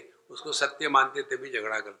करते हैं उसको सत्य मानते तभी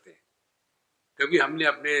झगड़ा करते हैं। कभी हमने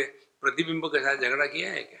अपने प्रतिबिंब के साथ झगड़ा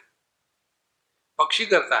किया है क्या? पक्षी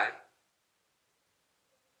करता है,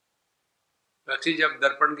 पक्षी जब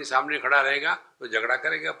दर्पण के सामने खड़ा रहेगा तो झगड़ा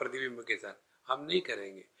करेगा प्रतिबिंब के साथ, हम नहीं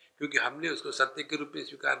करेंगे क्योंकि हमने उसको सत्य के रूप में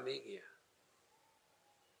स्वीकार नहीं किया।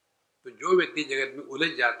 तो जो व्यक्ति जगत में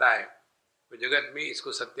उलझ जाता है वो जगत में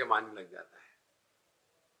इसको सत्य मानने लग जाता है।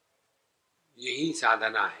 यही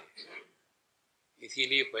साधना है।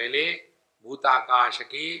 इसीलिए पहले भूताकाश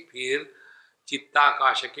की, फिर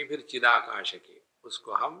चित्ताकाश की, फिर चिदाकाश की,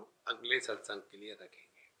 उसको हम अगले सत्संग के लिए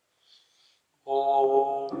रखेंगे।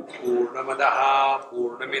 ओम पूर्णमदः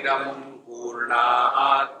पूर्णमिदं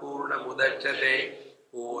पूर्णात् पूर्णमुदच्यते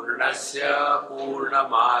पूर्णस्य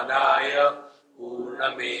पूर्णमादाय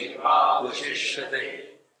पूर्णमेवावशिष्यते।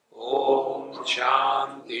 ओम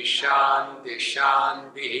शांति शांति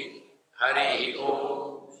शांति। हरि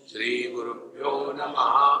ओम। श्री गुरुभ्यो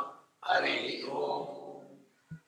नमः। हरि ओम।